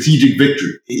a strategic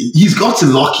victory. He's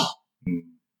gotten lucky.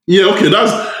 Yeah, okay,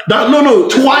 twice.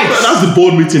 That's the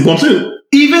board meeting. But I'm saying,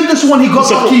 even this one, he got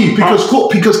lucky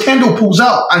because Kendall pulls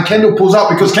out, and Kendall pulls out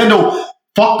because Kendall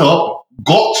fucked up,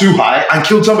 got too high, and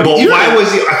killed somebody. But why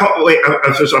was he?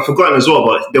 I've forgotten as well.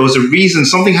 But there was a reason.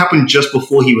 Something happened just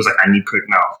before he was like, "I need Kirk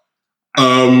now."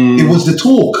 It was the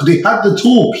talk. They had the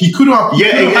talk. He could have.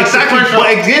 Exactly. But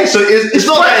again, so it's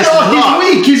not that it's luck.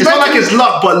 He's weak. It's not like it's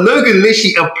luck. But Logan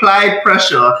literally applied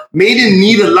pressure, made him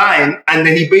need a line, and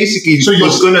then he basically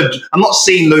was gonna. I'm not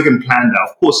saying Logan planned that.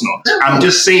 Of course not. I'm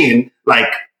just saying like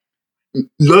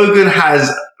Logan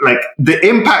has like the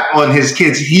impact on his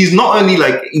kids. He's not only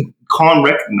like he can't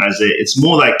recognize it. It's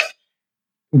more like.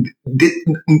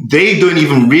 They don't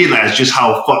even realize just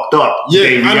how fucked up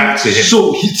they react to him.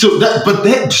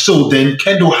 So then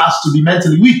Kendall has to be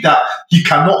mentally weak that he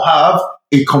cannot have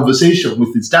a conversation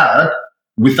with his dad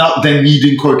without then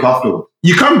needing Kirk afterwards.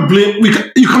 You can't blame.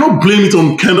 You cannot blame it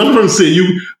on Kendall. I'm trying to say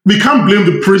we can't blame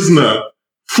the prisoner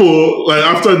for like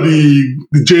after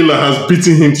the jailer has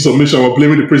beaten him to submission. We're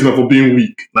blaming the prisoner for being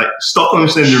weak. Like Stockholm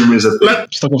syndrome is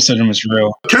Stockholm syndrome is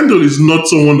real. Kendall is not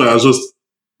someone that is just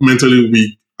mentally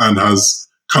weak and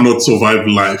cannot survive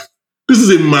life. This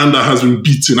is a man that has been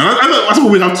beaten. And that's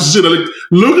what we have to say. That like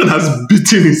Logan has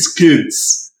beaten his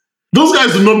kids. Those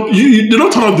guys do not. They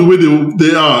don't turn out the way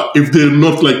they are if they're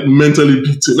not like mentally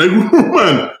beaten. Like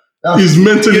man, he's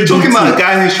mentally. You're talking beaten. about a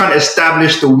guy who's trying to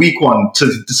establish the weak one so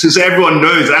everyone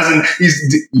knows. As in,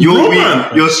 you're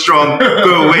weak, you're strong.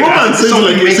 Go away. Roman says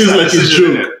like a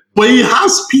joke, but he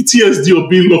has PTSD of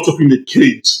being locked up in a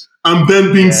cage and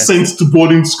then being sent to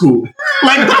boarding school.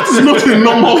 Like, that's not a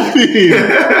normal thing.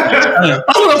 I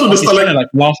don't have to understand.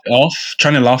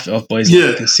 Trying to laugh it off, boys.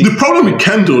 Yeah. The problem with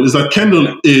Kendall is that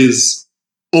Kendall is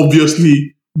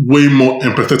obviously way more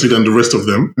empathetic than the rest of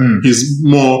them. He's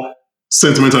more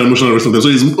sentimental and emotional than the rest of them. So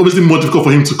it's obviously more difficult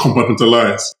for him to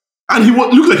compartmentalize. And he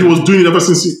looked like he was doing it ever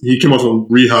since he came out from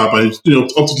rehab and up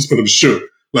to this point of the show.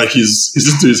 Like he's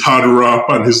listening to his hard rap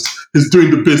and he's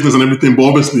doing the business and everything. But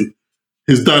obviously,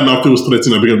 his dad now feels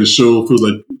threatened at the beginning of the show, feels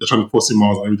like they're trying to force him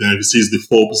out and everything. He sees the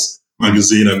Forbes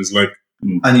magazine and he's like,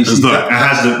 and he sees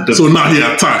that. So now he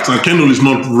attacks, and Kendall is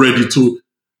not ready to.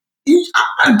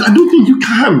 I don't think you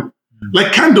can.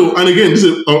 Like Kendall, and again,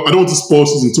 I don't want to spoil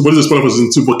season 2, but this is a spoiler for season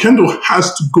 2, but Kendall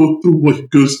has to go through what he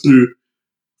goes through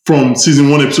from season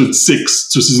 1, episode 6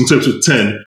 to season 2, episode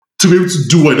 10 to be able to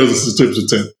do what he does in season 2,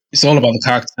 episode 10. It's all about the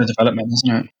character development,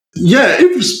 isn't it? Yeah,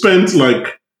 if you spent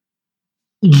like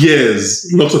years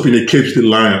locked up in a cage with a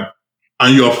lion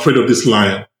and you're afraid of this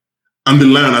lion and the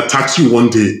lion attacks you one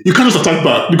day, you can't just attack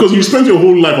back because you spent your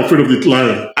whole life afraid of the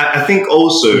lion. I think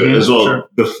also as well. Sure.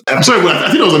 I'm sorry, but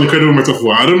I think that was an incredible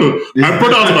metaphor. I don't know. I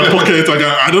brought it out of my pocket. Like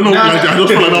I don't know. I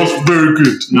just felt like that was very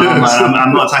good. No, man,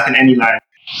 I'm not attacking any lion.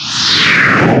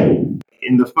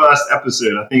 In the first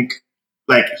episode, I think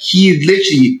like he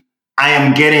literally. I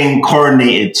am getting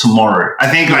coronated tomorrow. I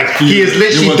think like he has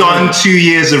literally done 2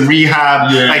 years of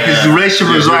rehab. Yeah. Like his relationship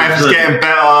with his wife is getting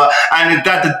better. And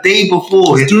that the day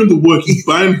before, he's doing the work. He's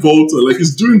buying Volta. Like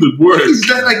he's doing the work. He's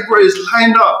just like, bro, it's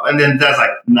lined up. And then Dad's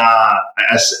like, nah.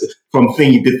 From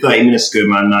thing you did 30 minutes ago,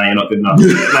 man. Nah, you're not good enough.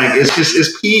 Like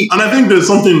it's peak. And I think there's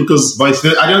something because I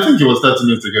don't think it was 30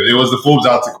 minutes ago. It was the Forbes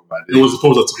article, man. It was the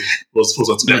Forbes article.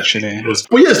 Literally.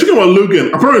 But yeah, speaking about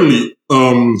Logan, apparently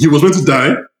he was meant to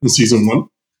die in season 1.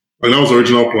 Like that was the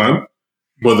original plan.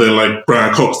 But then like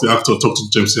Brian Cox, the actor, talked to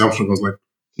James C. Armstrong, was like,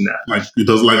 nah. Like it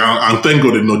does like and thank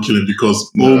God they did not kill him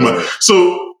because oh my.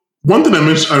 So one thing I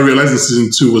realized in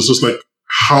season 2 was just like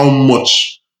how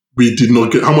much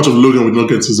of Logan we did not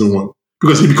get in season 1.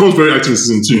 Because he becomes very active in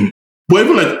season 2. But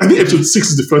even like I think episode 6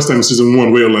 is the first time in season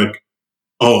 1 where you're like,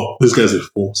 oh, this guy's a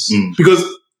force. Because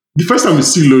the first time we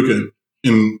see Logan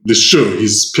in the show,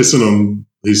 he's pissing on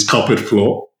his carpet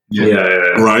floor. Yeah.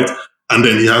 Right? And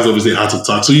then he has obviously a heart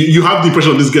attack. So you have the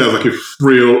impression of this guy as like a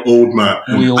frail old man.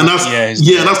 And that's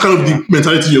that's kind of the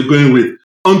mentality you're going with.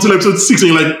 Until episode 6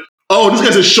 and you're like, oh, this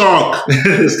guy's a shark.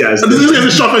 this guy's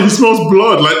a shark and he smells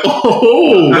blood. Like,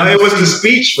 it was the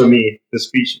speech for me. The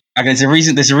speech. Okay,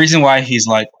 there's a reason why he's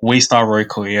like Waystar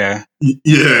Royco, Yeah.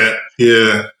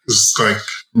 It's like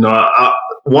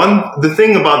the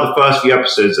thing about the first few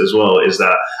episodes as well is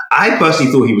that I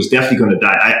personally thought he was definitely going to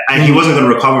die. He wasn't going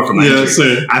to recover from that injury.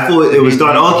 Same. I thought it was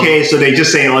done. Okay, so they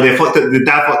just saying, oh, the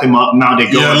dad fucked him up. Now they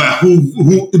go. Yeah, like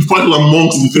who fight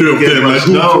amongst the three of them? Like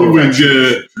who wins?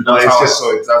 No,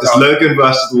 it's Logan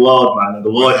versus the world, man, and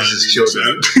the world is his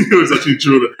children. It was actually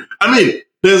children. I mean,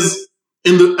 there's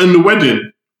in the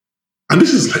wedding, and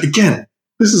this is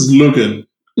Logan.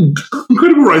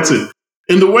 Incredible writing.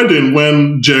 In the wedding,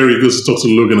 when Jerry goes to talk to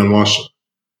Logan and Marsha,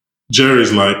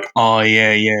 Jerry's like, oh,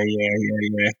 yeah.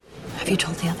 Have you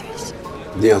told the others?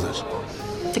 The others?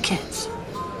 The kids?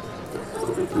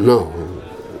 No.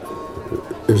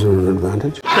 Is there an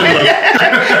advantage?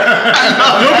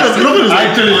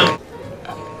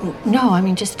 No, I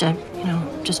mean just to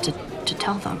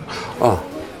tell them. Oh.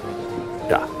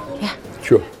 Yeah. Yeah.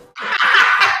 Sure.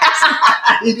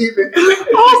 He did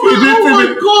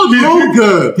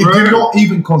not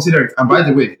even consider it. And by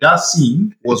the way, that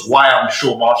scene was why I'm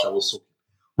sure Marsha was talking.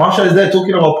 Marsha is there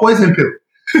talking about poison pill.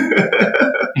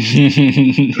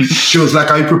 She was like,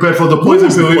 are you prepared for the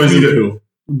poison pill?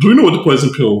 Do you know what the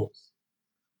poison pill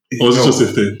was? Or is it just a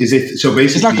thing? Is it so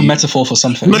basically? It's like a metaphor for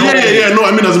something. No, yeah. No,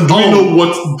 I mean, do you know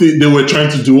what they were trying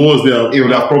to do? What was there? It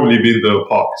would have probably been the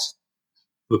parks.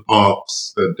 The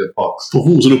parks. The parks. For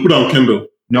who? So they put down Kendall.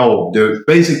 No,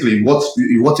 basically what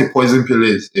a poison pill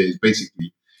is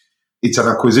basically it's an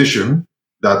acquisition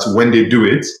that when they do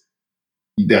it,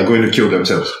 they are going to kill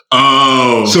themselves.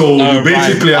 Oh, so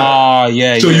basically,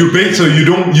 So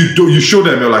you show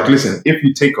them, you're like, listen, if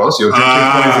you take us, you're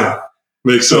drinking poison.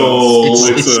 Makes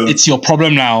sense. It's your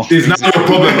problem now. It's not your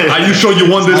problem. Are you sure you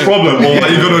want this problem, or are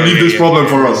you going to leave this problem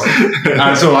for us?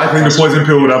 And so I think the poison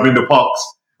pill would have been the parks.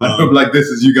 I'm like, this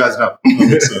is you guys now. That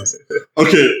makes sense.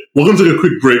 Okay, we're going to take a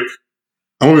quick break.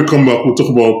 And when we come back, we'll talk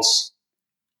about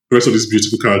the rest of these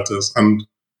beautiful characters. And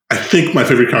I think my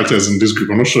favorite character is in this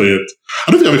group. I'm not sure yet.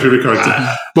 I don't think I have a favorite character.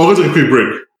 But we're going to take a quick break.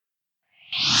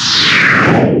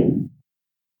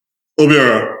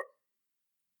 Obiora.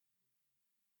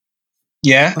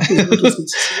 Yeah?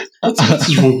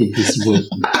 What's wrong with this world?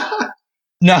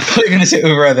 No, I thought you were going to say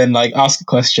over and then like ask a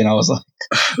question. I was like,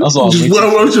 that's what I was waiting Well,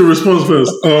 I want you to respond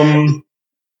first.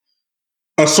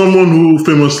 As someone who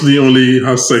famously only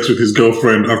has sex with his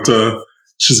girlfriend after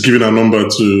she's given her number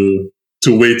to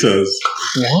waiters.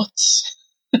 What?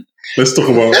 Let's talk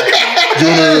about. Do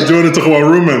you want to talk about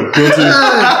Roman? Do you want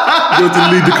to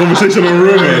lead the conversation on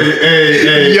Roman?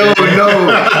 Hey. Yo, no,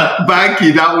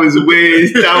 Banky, that was brilliant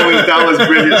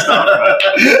stuff.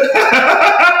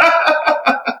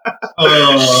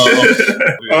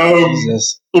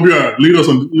 Obia, lead us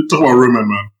on. Talk about Roman,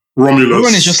 man. Romulus.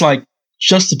 Roman is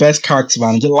just the best character,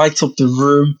 man. He lights up the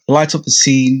room, lights up the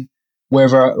scene,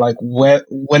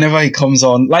 whenever he comes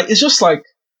on. Like, it's just like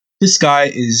this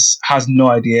guy has no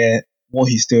idea what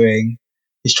he's doing.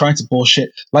 He's trying to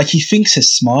bullshit. Like, he thinks he's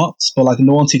smart, but like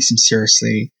no one takes him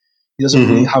seriously. He doesn't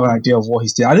really have an idea of what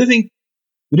he's doing. I don't think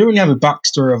we don't really have a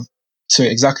backstory to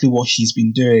exactly what he's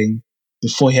been doing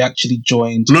before he actually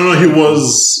joined. No, he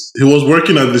was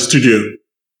working at the studio.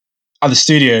 At the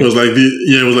studio, it was like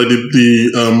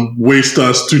the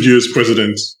Waystar Studios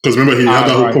president. Because remember, he had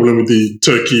that whole problem with the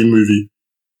Turkey movie.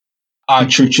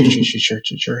 True. Do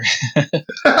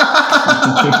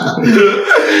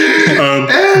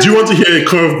you want to hear a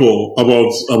curveball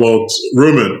about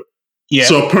Roman? Yeah.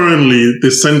 So apparently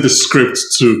they sent the script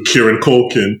to Kieran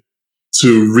Culkin,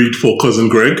 to read for cousin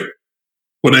Greg.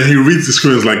 But then he reads the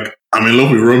script and is like, I'm in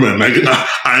love with Roman. Like,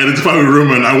 I identify with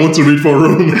Roman. I want to read for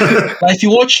Roman. If you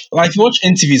watch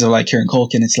interviews of like Kieran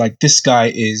Culkin, it's like this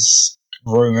guy is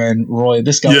Roman Roy.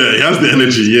 This guy, he has the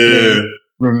energy. Yeah,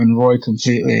 Roman Roy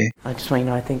completely. I just want you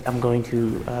to know, I think I'm going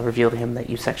to reveal to him that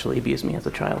you sexually abused me as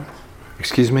a child.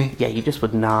 Excuse me? Yeah, you just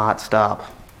would not stop.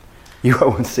 You are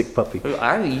one sick puppy.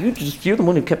 You're the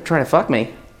one who kept trying to fuck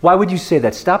me. Why would you say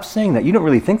that? Stop saying that. You don't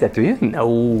really think that, do you?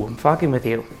 No, I'm fucking with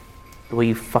you. The way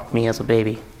you fucked me as a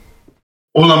baby.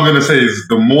 All I'm gonna say is,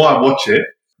 the more I watch it,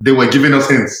 they were giving us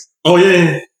hints. Oh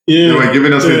yeah. They were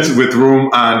giving us hints with Rome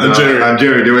and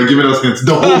Jerry. They were giving us hints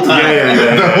the whole time.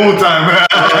 The whole time.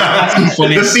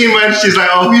 The scene when she's like,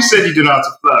 "Oh, who said you didn't know how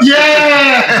to flirt?"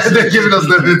 Yeah, they're giving us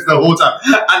the hints the whole time.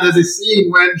 And there's a scene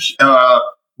when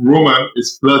Roman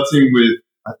is flirting with,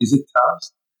 is it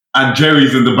Tabs? And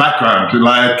Jerry's in the background.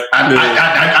 Like,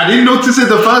 I didn't notice it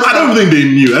the first time. I don't think they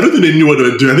knew. I don't think they knew what they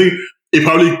were doing. I think it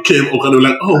probably came or kind of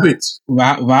like, oh wait, we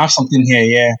have something here.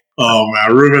 Yeah. Oh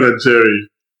man, Roman and Jerry.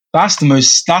 That's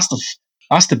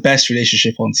the best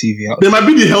relationship on TV. They might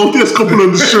be the healthiest couple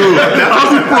on the show.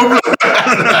 That's the problem.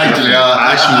 Actually,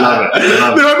 I actually love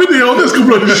it. They might be the healthiest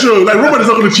couple on the show. Like, Roman is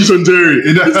not going to cheat on Jerry.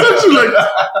 It's actually like,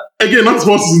 again, not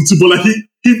for season 2, but like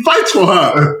he fights for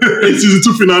her in season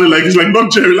 2 finale. Like, he's like,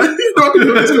 not Jerry. Like,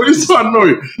 it's so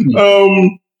annoying.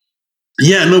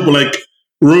 But like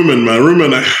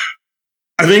Roman,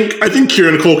 I think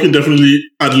Kieran Culkin definitely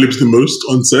ad-libs the most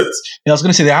on set. Yeah, I was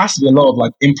going to say there has to be a lot of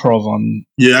like improv on.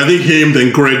 Yeah, I think him,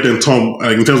 then Greg, then Tom.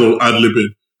 Like, in terms of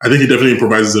ad-libbing, I think he definitely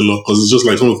improvises a lot because it's just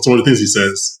like some of the things he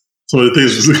says. Some of the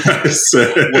things this guy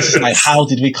says. Was like, how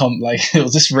did we come? Like,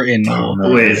 was this written? Oh,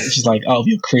 no. It's just like,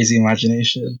 your crazy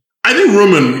imagination. I think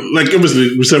Roman, like,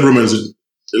 obviously, we said Roman is,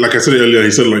 like I said earlier, he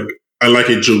said, like, I like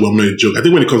a joke, but I'm not a joke. I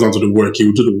think when it comes down to the work, he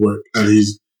will do the work. And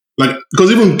he's, like,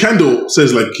 because even Kendall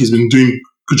says, like, he's been doing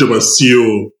good job as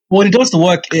CEO. When he does the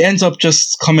work, it ends up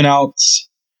just coming out,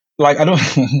 like, I don't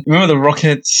remember the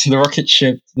rocket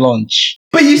ship launch.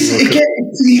 But you see, again,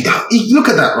 look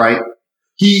at that, right?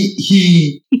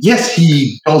 He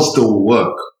does the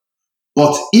work.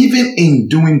 But even in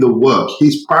doing the work,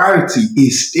 his priority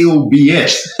is still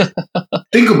BS.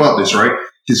 Think about this, right?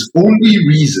 His only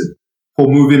reason for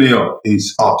moving it up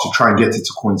is to try and get it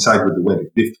to coincide with the wedding.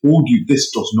 They've told you this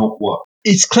does not work.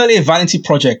 It's clearly a vanity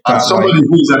project. As somebody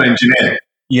who's an engineer,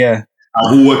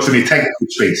 who works in a technical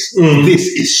space, this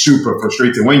is super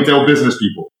frustrating. When you tell business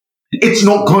people, it's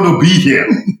not going to be here.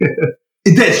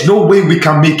 There's no way we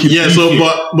can make it. Yeah.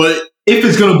 But if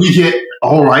it's going to be here,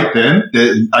 all right, then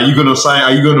are you going to sign?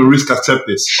 Are you going to risk accept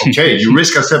this? Okay, you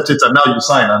risk accept it, and now you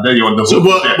sign, and then you're on the hook.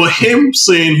 But him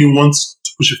saying he wants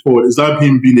to push it forward, is that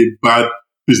him being a bad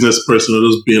business person or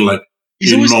just being like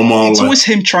normal? It's always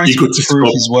him trying to prove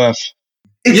his worth.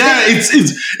 It's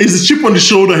the chip on the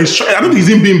shoulder. I don't think he's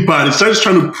him being bad. He's just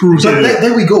trying to prove something.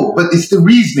 There we go. But it's the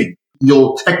reasoning.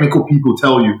 Your technical people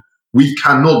tell you, we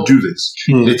cannot do this.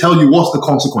 They tell you what's the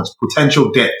consequence,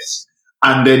 potential deaths.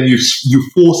 And then you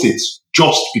force it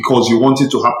just because you want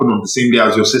it to happen on the same day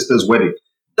as your sister's wedding.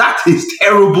 That is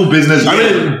terrible business. I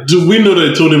mean, do we know that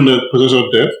they told him the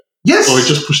potential death? Yes. Or he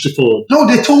just pushed it forward? No,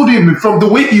 they told him from the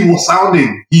way he was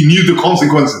sounding, he knew the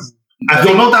consequences. And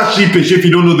you're not that sheepish if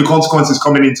you don't know the consequences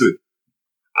coming into it.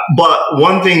 But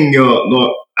one thing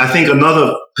I think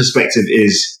another perspective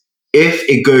is if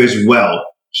it goes well,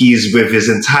 he's with his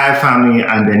entire family,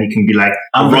 and then he can be like,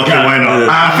 "Rocket, why not?"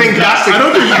 I think that's.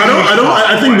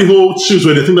 I think the whole shoes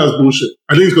where they think that's bullshit.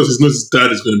 I think it's because he knows his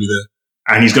dad is going to be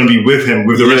there, and he's going to be with him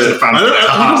with the rest of the family. I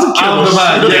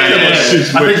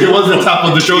think it was a tap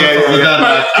on the shoulder from the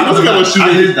dad. He doesn't care about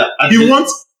shoes.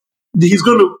 He's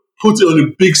going to put it on a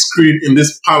big screen in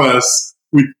this palace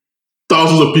with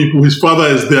thousands of people. His father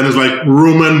is there, and it's like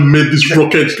Roman made this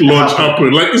rocket launch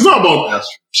happen. Like, it's not about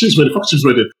she's ready. Fuck, she's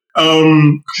ready. But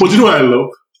you know what I love?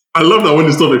 I love that when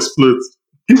the stuff explodes,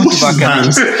 he washes his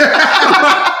hands.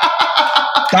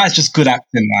 That's just good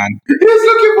acting, man. He's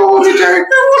looking forward to Jerry. He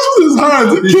washes his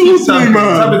hands. It kills me,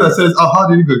 man. Somebody that says, how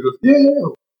did it go? He goes,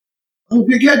 yeah. Oh,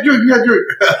 you get drunk. She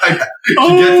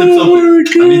gets him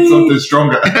something. I need something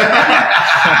stronger.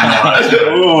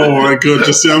 Oh my God,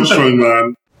 Jesse Armstrong,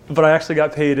 man. But I actually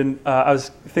got paid, and I was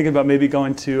thinking about maybe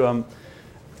going to.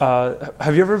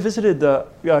 Have you ever visited the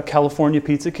California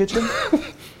Pizza Kitchen?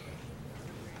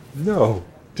 No,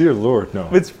 dear Lord, no.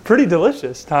 It's pretty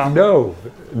delicious, Tom. No,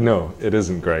 it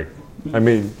isn't, Greg. I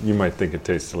mean, you might think it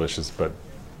tastes delicious, but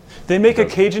they make a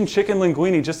Cajun chicken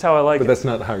linguine just how I like it. But that's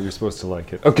not how you're supposed to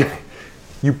like it. Okay,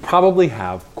 you probably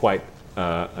have quite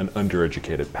an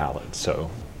undereducated palate, so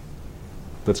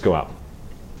let's go out,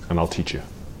 and I'll teach you,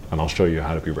 and I'll show you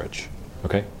how to be rich.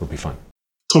 Okay, it'll be fun.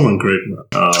 Tom and Greg,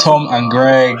 man. Tom and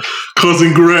Greg.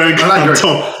 Cousin Greg I like and Greg.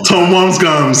 Tom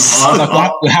Wamsgams.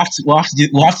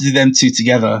 We'll have to do them two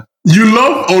together. You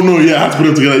love? Oh no, yeah, I have to put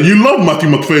them together. You love Matthew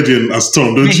McFadden as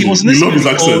Tom, don't He you? was in this You love his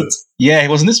movie accent. called- Yeah, he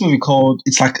was in this movie called.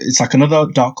 It's like another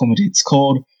dark comedy. It's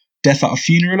called Death at a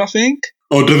Funeral, I think.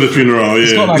 Oh, Death at the Funeral,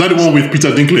 It's yeah. got, like- Is that the one with Peter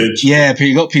Dinklage? Yeah, but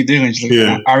you got Pete Dinklage, like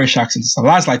Yeah. Irish accent and stuff.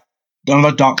 That's like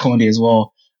another dark comedy as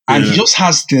well. And Yeah. he just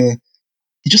has the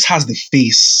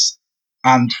face,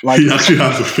 and like He actually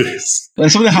has a face. when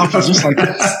something happens, just like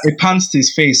it pans to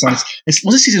his face, and it's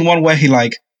was it season 1 where he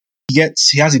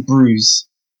has a bruise,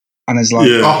 and it's like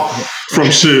From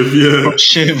Shiv, yeah. from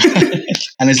Shiv,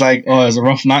 and it's like, oh, it was a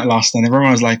rough night last night.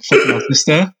 Everyone was like, fucking my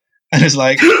sister, and it's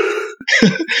like, do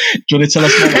you want to tell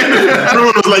us more?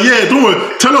 Everyone was like, yeah, don't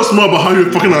worry. Tell us more about how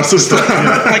you're fucking our sister.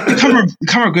 Like the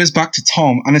camera goes back to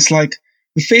Tom, and it's like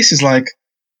the face is like,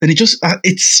 and he just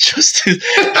it's just He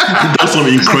does some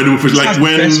incredible things. Like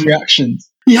when best reactions.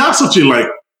 he has such a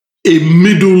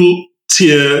middle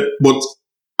tier but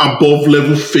above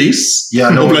level face. Yeah,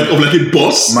 no. of like a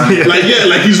boss. Man, yeah.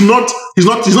 Like he's not We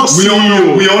CEO.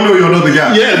 all know you're not the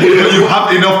guy. Yeah, but you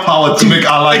have enough power to make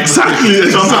our life.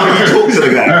 Exactly. Talk to the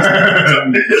guy.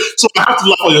 So I have to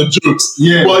laugh at your jokes.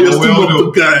 Yeah, but you're but we still all not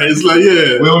know. the guy. It's like,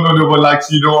 yeah. We all know that, but like,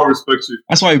 you know, I respect you.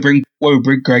 That's why we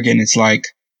bring Greg in. It's like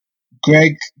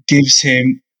Greg gives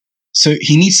him, so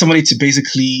he needs somebody to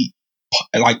basically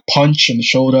punch on the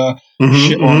shoulder,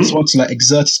 shit on, someone to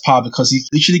exert his power, because he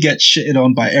literally gets shitted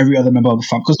on by every other member of the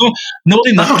family. Because nobody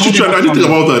in the I didn't think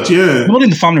about that, yeah. nobody in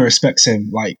the family respects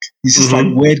him. Like he's just like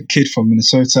weird kid from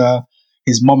Minnesota.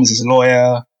 His mom is his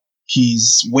lawyer.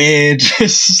 He's weird.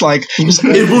 It's just like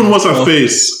Even what's her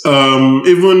face?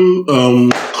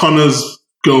 Even Connor's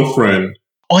girlfriend.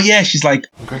 Oh yeah, she's like,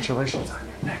 Congratulations on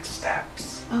your next steps.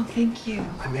 Oh, thank you.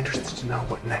 I'm interested to know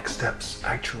what next steps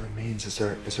actually means. Is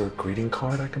there a greeting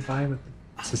card I can buy with?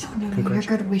 No, your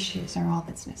good wishes are all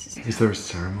that's necessary. Is there a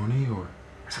ceremony, or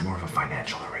is it more of a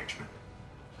financial arrangement?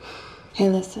 Hey,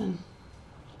 listen.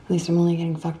 At least I'm only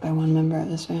getting fucked by one member of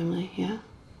this family, yeah?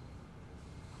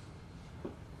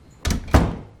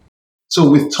 So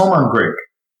with Tom and Greg,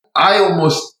 I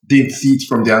almost didn't see it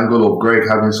from the angle of Greg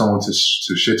having someone to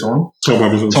shit on. Tom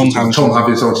having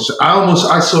someone to shit.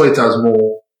 I saw it as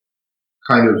more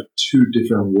kind of two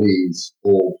different ways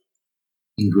of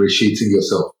ingratiating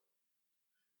yourself.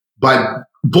 By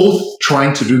both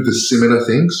trying to do the similar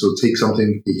thing, so take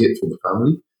something a hit for the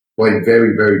family, but in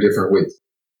very, very different ways.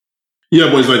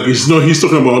 Yeah, but it's like he's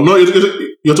talking about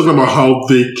you're talking about how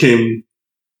they came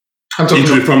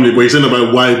into the family, but he's saying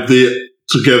about why they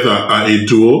together are a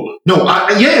duo. No,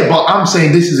 but I'm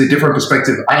saying this is a different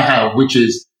perspective I have, which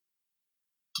is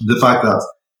the fact that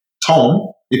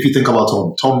Tom, if you think about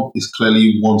Tom is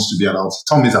clearly wants to be an outsider.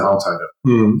 Tom is an outsider.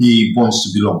 He wants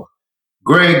to belong.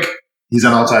 Greg, he's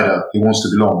an outsider. He wants to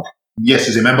belong. Yes,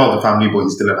 he's a member of the family, but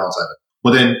he's still an outsider.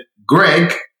 But then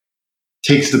Greg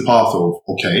takes the path of,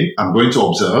 okay, I'm going to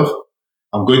observe.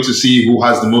 I'm going to see who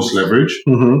has the most leverage.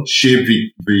 Shiv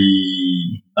the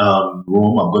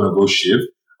room. I'm going to go Shiv.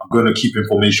 I'm going to keep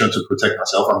information to protect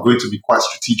myself. I'm going to be quite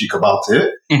strategic about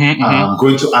it. I'm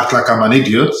going to act like I'm an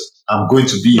idiot. I'm going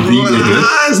to be the idiot.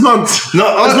 It's not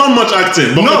much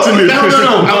acting. But no.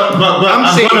 But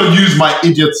I'm going to use my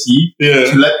idiocy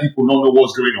to let people not know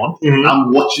what's going on.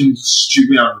 I'm watching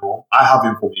Stewie and Ron. I have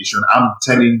information. I'm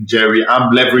telling Jerry.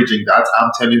 I'm leveraging that.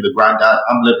 I'm telling the granddad.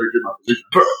 I'm leveraging my position.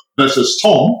 Versus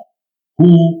Tom,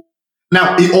 who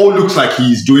now it all looks like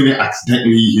he's doing it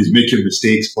accidentally. He's making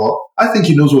mistakes, but I think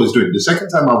he knows what he's doing. The second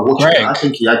time I watched it, I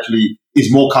think he actually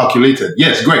is more calculated.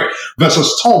 Yes, Greg.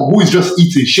 Versus Tom, who is just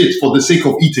eating shit for the sake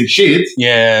of eating shit.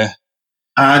 Yeah.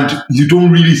 And you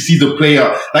don't really see the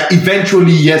player. Like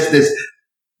eventually, yes,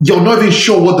 you're not even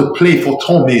sure what the play for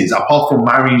Tom is, apart from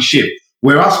marrying shit.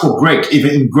 Whereas for Greg,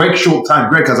 even in Greg's short time,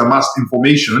 Greg has amassed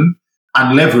information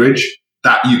and leverage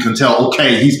that you can tell,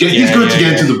 okay, he's going to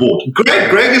get into the board.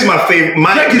 Greg is my favorite,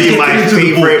 might be my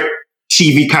favorite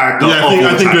TV character. Yeah,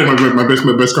 I think Greg my best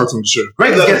character on the show.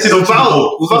 Greg gets it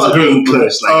without being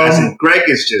close. Like, I Greg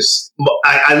is just,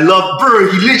 I love, bro,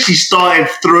 he literally started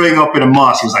throwing up in a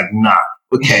mask. He was like, nah.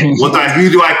 Okay, who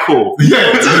do I call?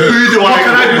 Yeah, who do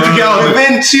I do to get out of it?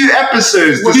 Within 2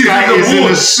 episodes, this guy is in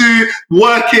a suit,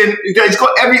 working. He's got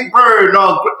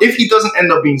if he doesn't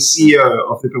end up being CEO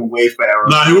of flipping Wayfair.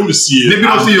 Nah, he won't be CEO. Maybe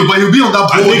not CEO, but he'll be on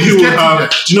that board. I think he will have,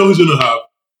 do you know who he's going to have?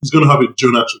 He's going to have a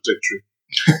Jonah trajectory.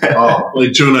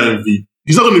 Like Jonah and V.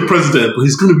 He's not going to be president, but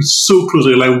he's going to be so close.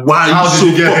 Like, why are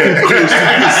you so fucking close to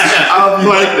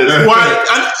this? Like, why?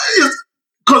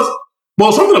 Because,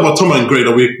 well, something about Tom and Greg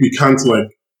that we can't, like,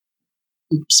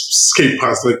 skate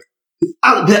past. Like,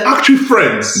 they're actually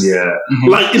friends. Yeah.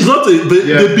 Like, it's not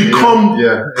they become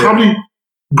probably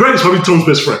Greg is probably Tom's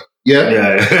best friend. Yeah.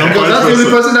 Yeah. Because that's the only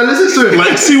person that listens to it.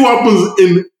 Like, see what happens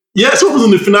in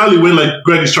the finale when like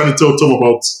Greg is trying to tell Tom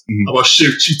about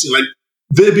Shiv cheating. Like,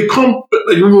 they become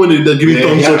like, remember when they're giving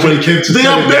thumbs up when they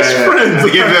are best friends.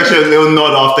 They gave him actually a little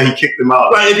nod after he kicked them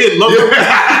out. Like, again, not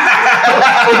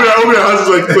Obi has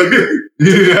like Greg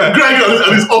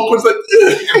and his awkward like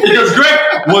because Greg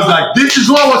was like, "This is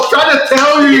what I was trying to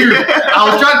tell you. I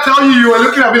was trying to tell you. You were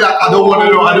looking at me like, I don't want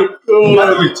to know. I don't." By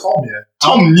the way,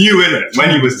 Tom knew it when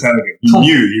he was telling him. He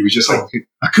knew. He was just like,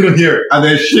 I couldn't hear it. And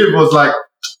then Shiv was like,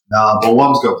 "Nah, but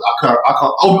Wamsgums, I can't.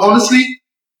 Honestly,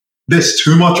 there's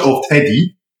too much of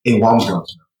Teddy in Wamsgums.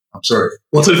 I'm sorry.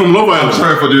 What's it from Love Island? I'm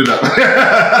sorry for doing that.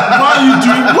 Why are you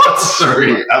doing what?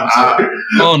 Sorry. I'm sorry.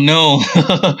 Oh no.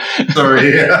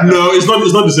 Sorry. No, it's not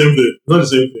the same thing. It's not the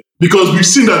same thing. Because we've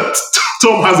seen that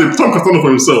Tom can stand up for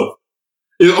himself.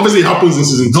 It obviously happens in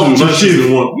season 2, not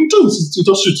season 1. He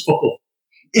just shoots fuck off.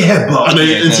 Yeah, but and then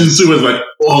in season 2 it's like,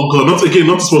 oh god, not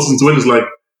this person when it's like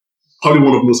probably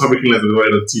one of the most heartbreaking lines I've ever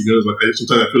read on TV. It's like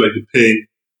sometimes I feel like the pain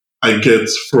I get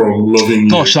from loving you.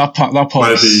 Gosh, that part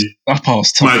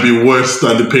was tough. Might be worse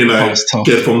than the pain I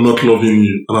get from not loving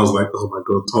you. And I was like, oh my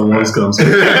god, Tom Wamsgums.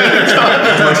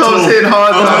 Tom's hitting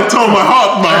hard. I was like, Tom, my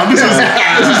heart, man. This is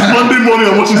Monday morning.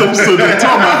 I'm watching this episode. Like,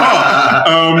 Tom, my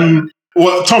heart.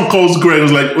 Well, Tom calls Greg.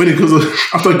 Was like when he goes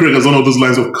after Greg has done all those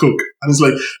lines of cook, and it's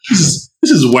like this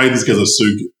is why these guys are so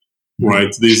good,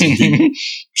 right? These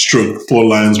stroke 4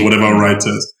 lines, whatever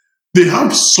writers. They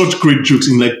have such great jokes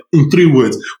in 3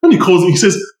 words. When he calls it, he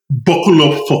says, "Buckle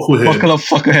up, fucklehead." Buckle up,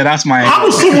 fucklehead. That's my. How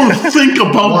does someone think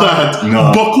about that?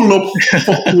 No. Buckle up,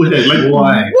 fucklehead. Like,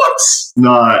 why? What?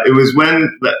 No, it was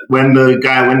when they're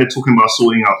talking about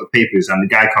sorting out the papers, and the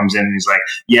guy comes in and he's like,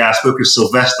 "Yeah, I spoke with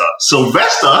Sylvester."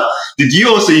 Sylvester? Did you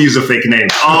also use a fake name?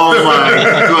 Oh my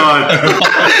god!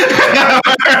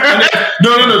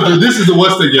 No. Dude, this is the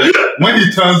worst thing. Yeah. When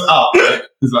he turns up,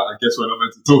 he's like, I guess we're not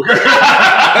meant to talk.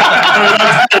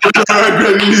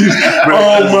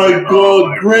 Oh my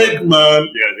god, Greg, man.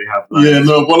 Yeah, they have that. Yeah,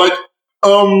 no, but like,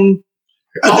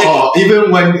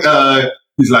 even when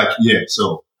he's like, yeah,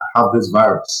 so I have this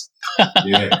virus.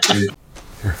 Yeah.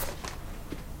 Here.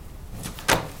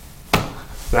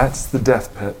 That's the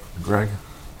death pit, Greg.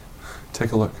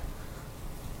 Take a look.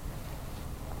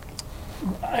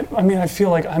 I mean, I feel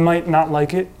like I might not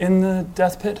like it in the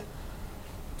death pit.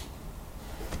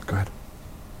 Go ahead.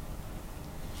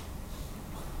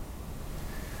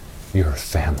 You're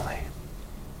family.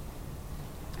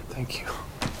 Thank you.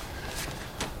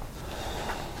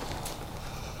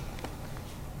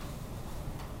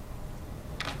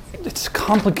 It's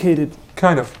complicated.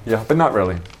 Kind of, yeah, but not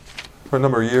really. For a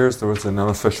number of years, there was an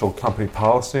unofficial company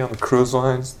policy on the cruise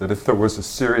lines that if there was a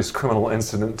serious criminal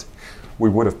incident, we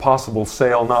would, if possible,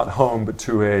 sail not home but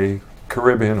to a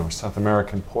Caribbean or South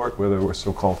American port where there were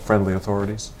so-called friendly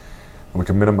authorities, and we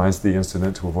could minimize the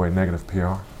incident to avoid negative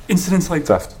PR. Incidents like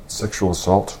theft, sexual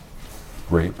assault,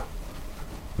 rape,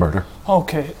 murder.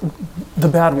 Okay, the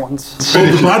bad ones. Oh,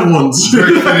 the bad ones.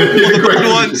 The good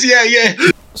ones, yeah.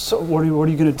 So what are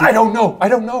you gonna do? I don't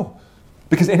know.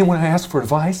 Because anyone I ask for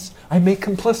advice, I make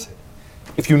complicit.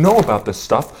 If you know about this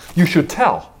stuff, you should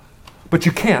tell. But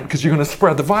you can't because you're going to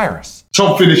spread the virus.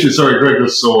 Tom finishes. Sorry, Greg.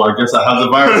 So I guess I have the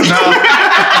virus now.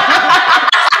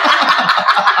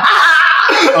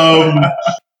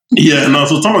 Yeah, no.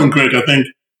 So Tom and Greg, I think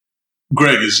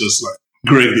Greg is just like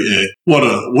Greg the egg. What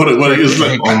is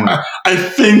like? I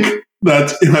think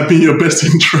that it might be in your best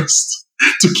interest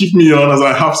to keep me on as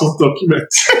I have some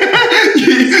documents.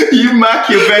 you mark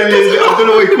your belly. I don't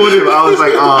know what you called it. But I was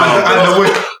like,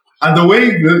 and the way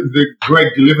the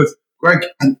Greg delivers, Greg.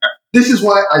 This is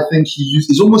why I think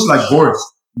he's almost like Boris,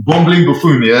 bumbling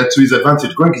buffoon, yeah, to his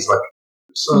advantage. Greg is like,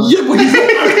 yeah, but he's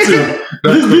not acting.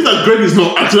 This means that Greg is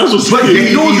not acting. That's what's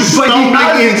he knows he's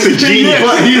stumbling into genius.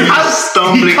 But he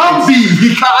can't be.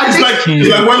 It's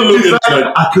like when Logan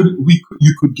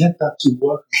you could get that to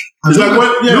work. It's like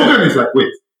when Logan is like, wait,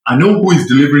 I know who is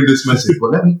delivering this message,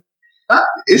 but let me.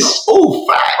 It's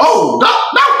facts. Oh, that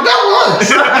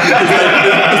works. It's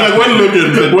like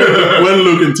when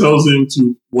Logan tells him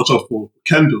to watch out for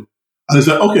Kendall, and it's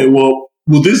like, okay, well,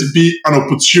 will this be an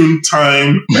opportune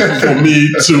time for me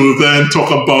to then talk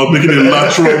about making a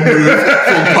lateral move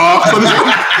from Parks?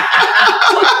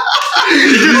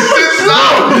 He just sits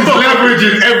down. He's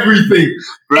leveraging everything.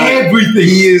 Right. Everything.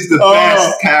 He is the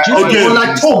best character. Well,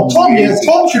 like Tom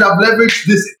should have leveraged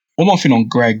this. One more thing on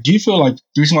Greg. Do you feel like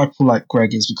the reason why I feel like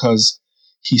Greg is because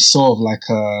he's sort of like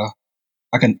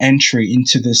an entry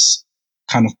into this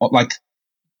kind of like,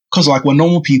 because like we're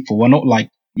normal people, we're not like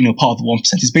part of the 1%.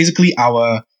 It's basically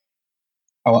our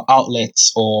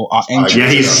outlets or our entry.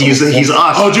 Yeah, he's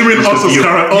us. Oh, do you mean us as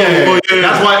character? Yeah.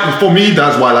 That's why, for me,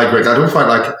 that's why I like Greg. I don't find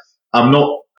like, I'm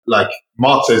not, like,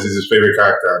 Mark says he's his favorite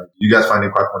character. You guys find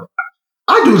him quite funny.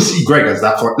 I don't see Greg as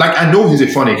that funny. Like, I know he's a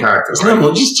funny character. Right?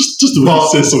 No, just the way he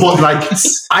says something. But, like,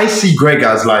 I see Greg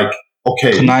as, like,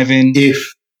 okay. Conniving.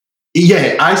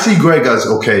 I see Greg as,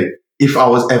 okay, if I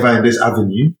was ever in this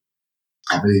avenue,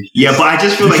 but I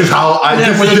just feel like this is our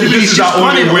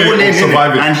only way of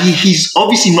surviving. And he's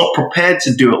obviously not prepared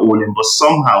to do it all in, but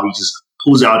somehow he just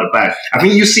pulls it out of the bag. I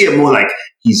think you see it more like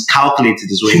he's calculated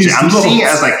his way. I'm seeing it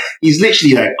as like he's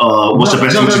literally like, what's the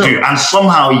best thing to do? And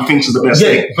somehow he thinks of the best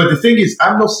thing. But the thing is,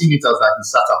 I'm not seeing it as that he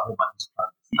sat at home and he's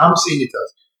planning. I'm seeing it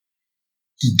as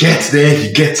he gets there,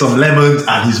 he gets some lemons,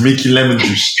 and he's making lemon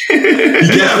juice. He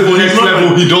gets to the next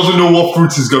level, he doesn't know what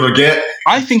fruits he's gonna get.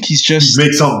 I think he's just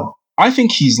make some. I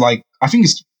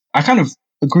kind of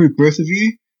agree with both of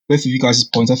you guys'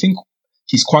 points. I think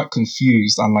he's quite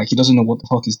confused and like he doesn't know what the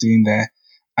fuck he's doing there,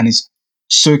 and he's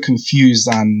so confused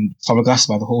and flabbergasted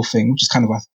by the whole thing, which is kind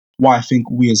of why I think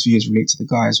we as viewers relate to the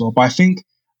guy as well. But I think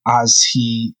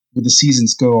with the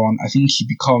seasons go on, I think he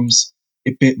becomes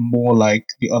a bit more like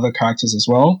the other characters as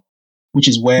well, which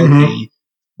is where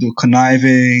the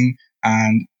conniving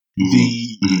and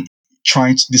the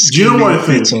trying to the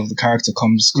fate of the character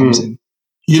comes in.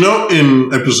 You know,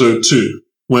 in episode 2,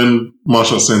 when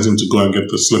Marshall sends him to go and get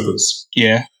the slippers,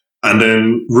 and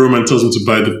then Roman tells him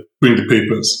to bring the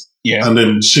papers, and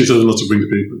then she tells him not to bring the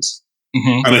papers,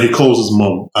 and then he calls his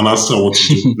mom and asks her what to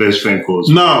do. There's phone calls.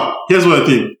 Now, here's what I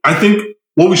think. I think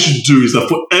what we should do is that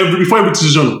before every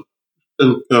decision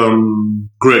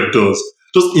Greg does,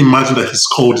 just imagine that he's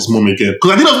called his mom again.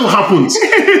 Because I think that's what happens.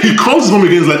 He calls his mom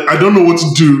again. He's like, I don't know what to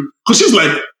do. Because she's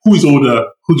like, who is older?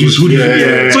 Who do you?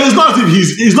 So it's not as if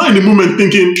he's not in the moment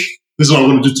thinking, this is what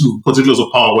I'm going to do to particulars of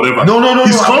power, whatever. No.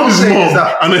 He's called his mom,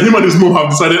 and then him and his mom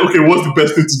have decided, okay, what's the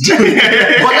best thing to do?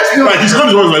 But let's be honest. Like, he's called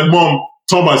his mom, like, Mom,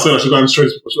 Tom and said I should go and stress.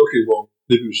 Okay, well,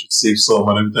 maybe we should save some.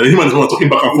 And him and his mom are talking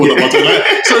back and forth about it.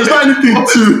 Like, so it's not anything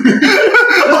to...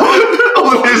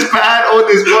 all this bad, all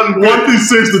this one thing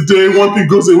saves the day, one thing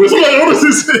goes away. So like, what does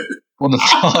he say? What the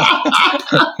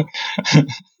fuck?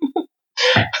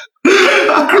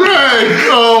 Greg!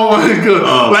 Oh my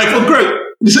god! Like for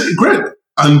Greg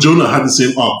and Jonah had the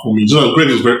same arc for me. Just like Greg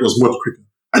was much quicker.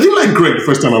 I didn't like Greg the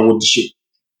first time I watched the show.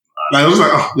 Like I was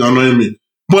like, oh, you're annoying me.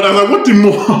 But as I watched him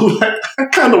more, I was like, I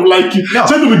kind of like you. No.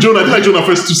 Same with Jonah. I didn't like Jonah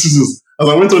first 2 seasons. As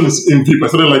I went on in deep, I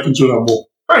started liking Jonah more.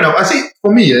 Fair enough. I see.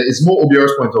 For me, it's more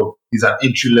Obior's point of he's an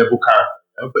entry-level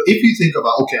character. But if you think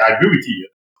about, okay, I agree with you.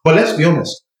 But let's be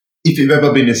honest. If you've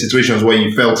ever been in situations where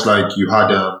you felt like you had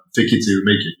fake it till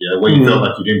make it, where you felt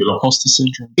like you didn't belong. Imposter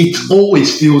syndrome. It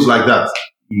always feels like that.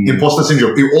 Imposter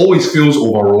syndrome. It always feels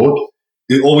overawed.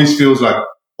 It always feels like,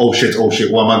 oh shit, what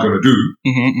am I going to do?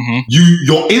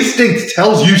 Your instinct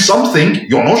tells you something.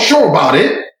 You're not sure about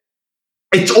it.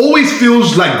 It always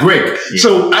feels like Greg. Yeah.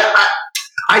 So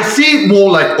I see it more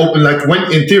like open, like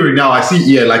when in theory now I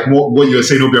see like more what you're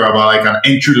saying Obiora about like an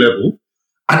entry level,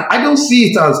 and I don't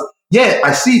see it as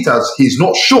I see it as he's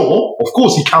not sure. Of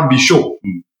course he can be sure,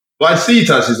 but I see it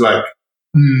as he's like,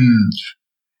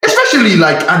 especially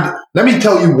like, and let me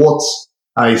tell you what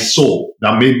I saw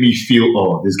that made me feel,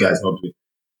 oh, this guy's not doing.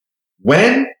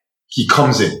 When he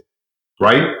comes in,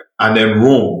 right, and then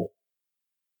Rome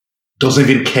doesn't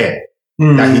even care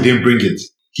that he didn't bring it.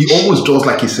 He almost does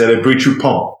like a celebratory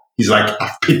pump. He's like,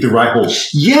 I've picked the right horse.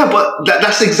 Yeah, but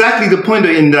that's exactly the point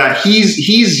in that you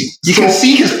can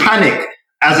see his panic.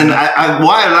 As in, what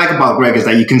I like about Greg is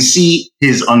that you can see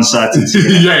his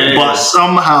uncertainty. But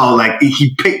somehow, like,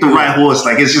 he picked the right horse.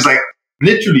 Like, it's just like...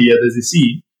 Literally, there's a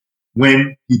scene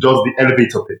when he does the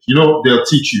elevator pitch. You know, they'll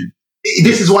teach you.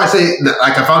 This is why I say,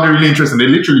 like, I found it really interesting. They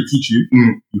literally teach you,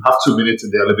 you have 2 minutes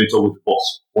in the elevator with the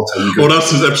boss. What are you going to do? Oh,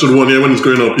 that's his episode 1, when he's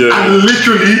going up, And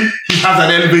literally, he has an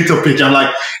elevator pitch. I'm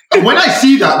like, when I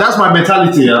see that, that's my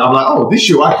mentality. I'm like, oh, this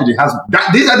show actually has...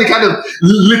 These are the kind of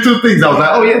little things I was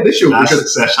like, oh yeah, this show.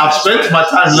 Because I've spent my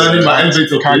time learning my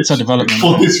elevator character pitch development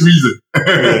for this reason.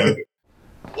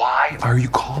 Why are you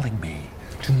calling me?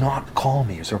 Do not call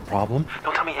me. Is there a problem?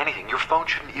 Don't tell me anything. Your phone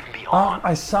shouldn't even be on.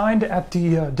 I signed at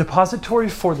the depository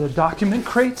for the document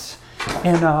crates,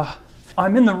 and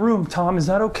I'm in the room, Tom. Is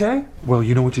that okay? Well,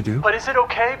 you know what to do. But is it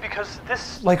okay? Because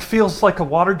this feels like a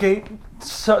Watergate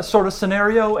sort of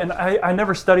scenario, and I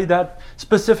never studied that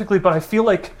specifically, but I feel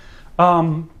like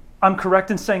I'm correct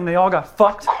in saying they all got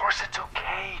fucked. Of course it's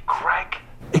okay, Greg.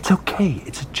 It's okay.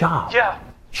 It's a job. Yeah.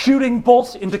 Shooting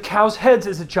bolts into cows' heads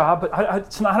is a job, but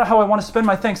it's not how I want to spend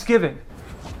my Thanksgiving.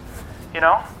 You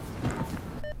know?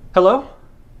 Hello?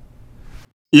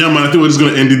 yeah, man, I think we're just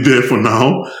going to end it there for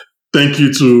now. Thank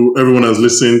you to everyone that's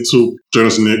listened to join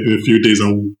us in a few days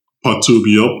and part 2 will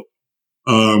be up.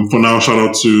 For now, shout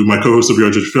out to my co-host of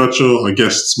Judge Fiacho, our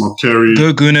guests, Mark Carey.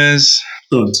 Go Gooners.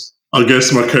 Good. Our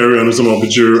guests, Mark Carey and Uzama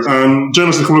Bajir. And join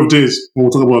us in a couple of days when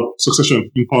we'll talk about Succession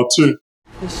in part 2.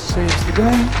 This saves the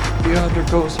day, the other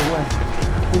goes away.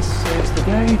 This saves the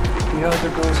day, the other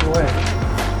goes away.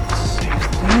 This saves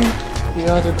the day,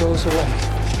 the other goes away.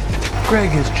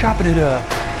 Greg is chopping it up.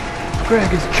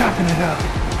 Greg is chopping it up.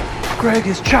 Greg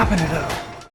is chopping it up.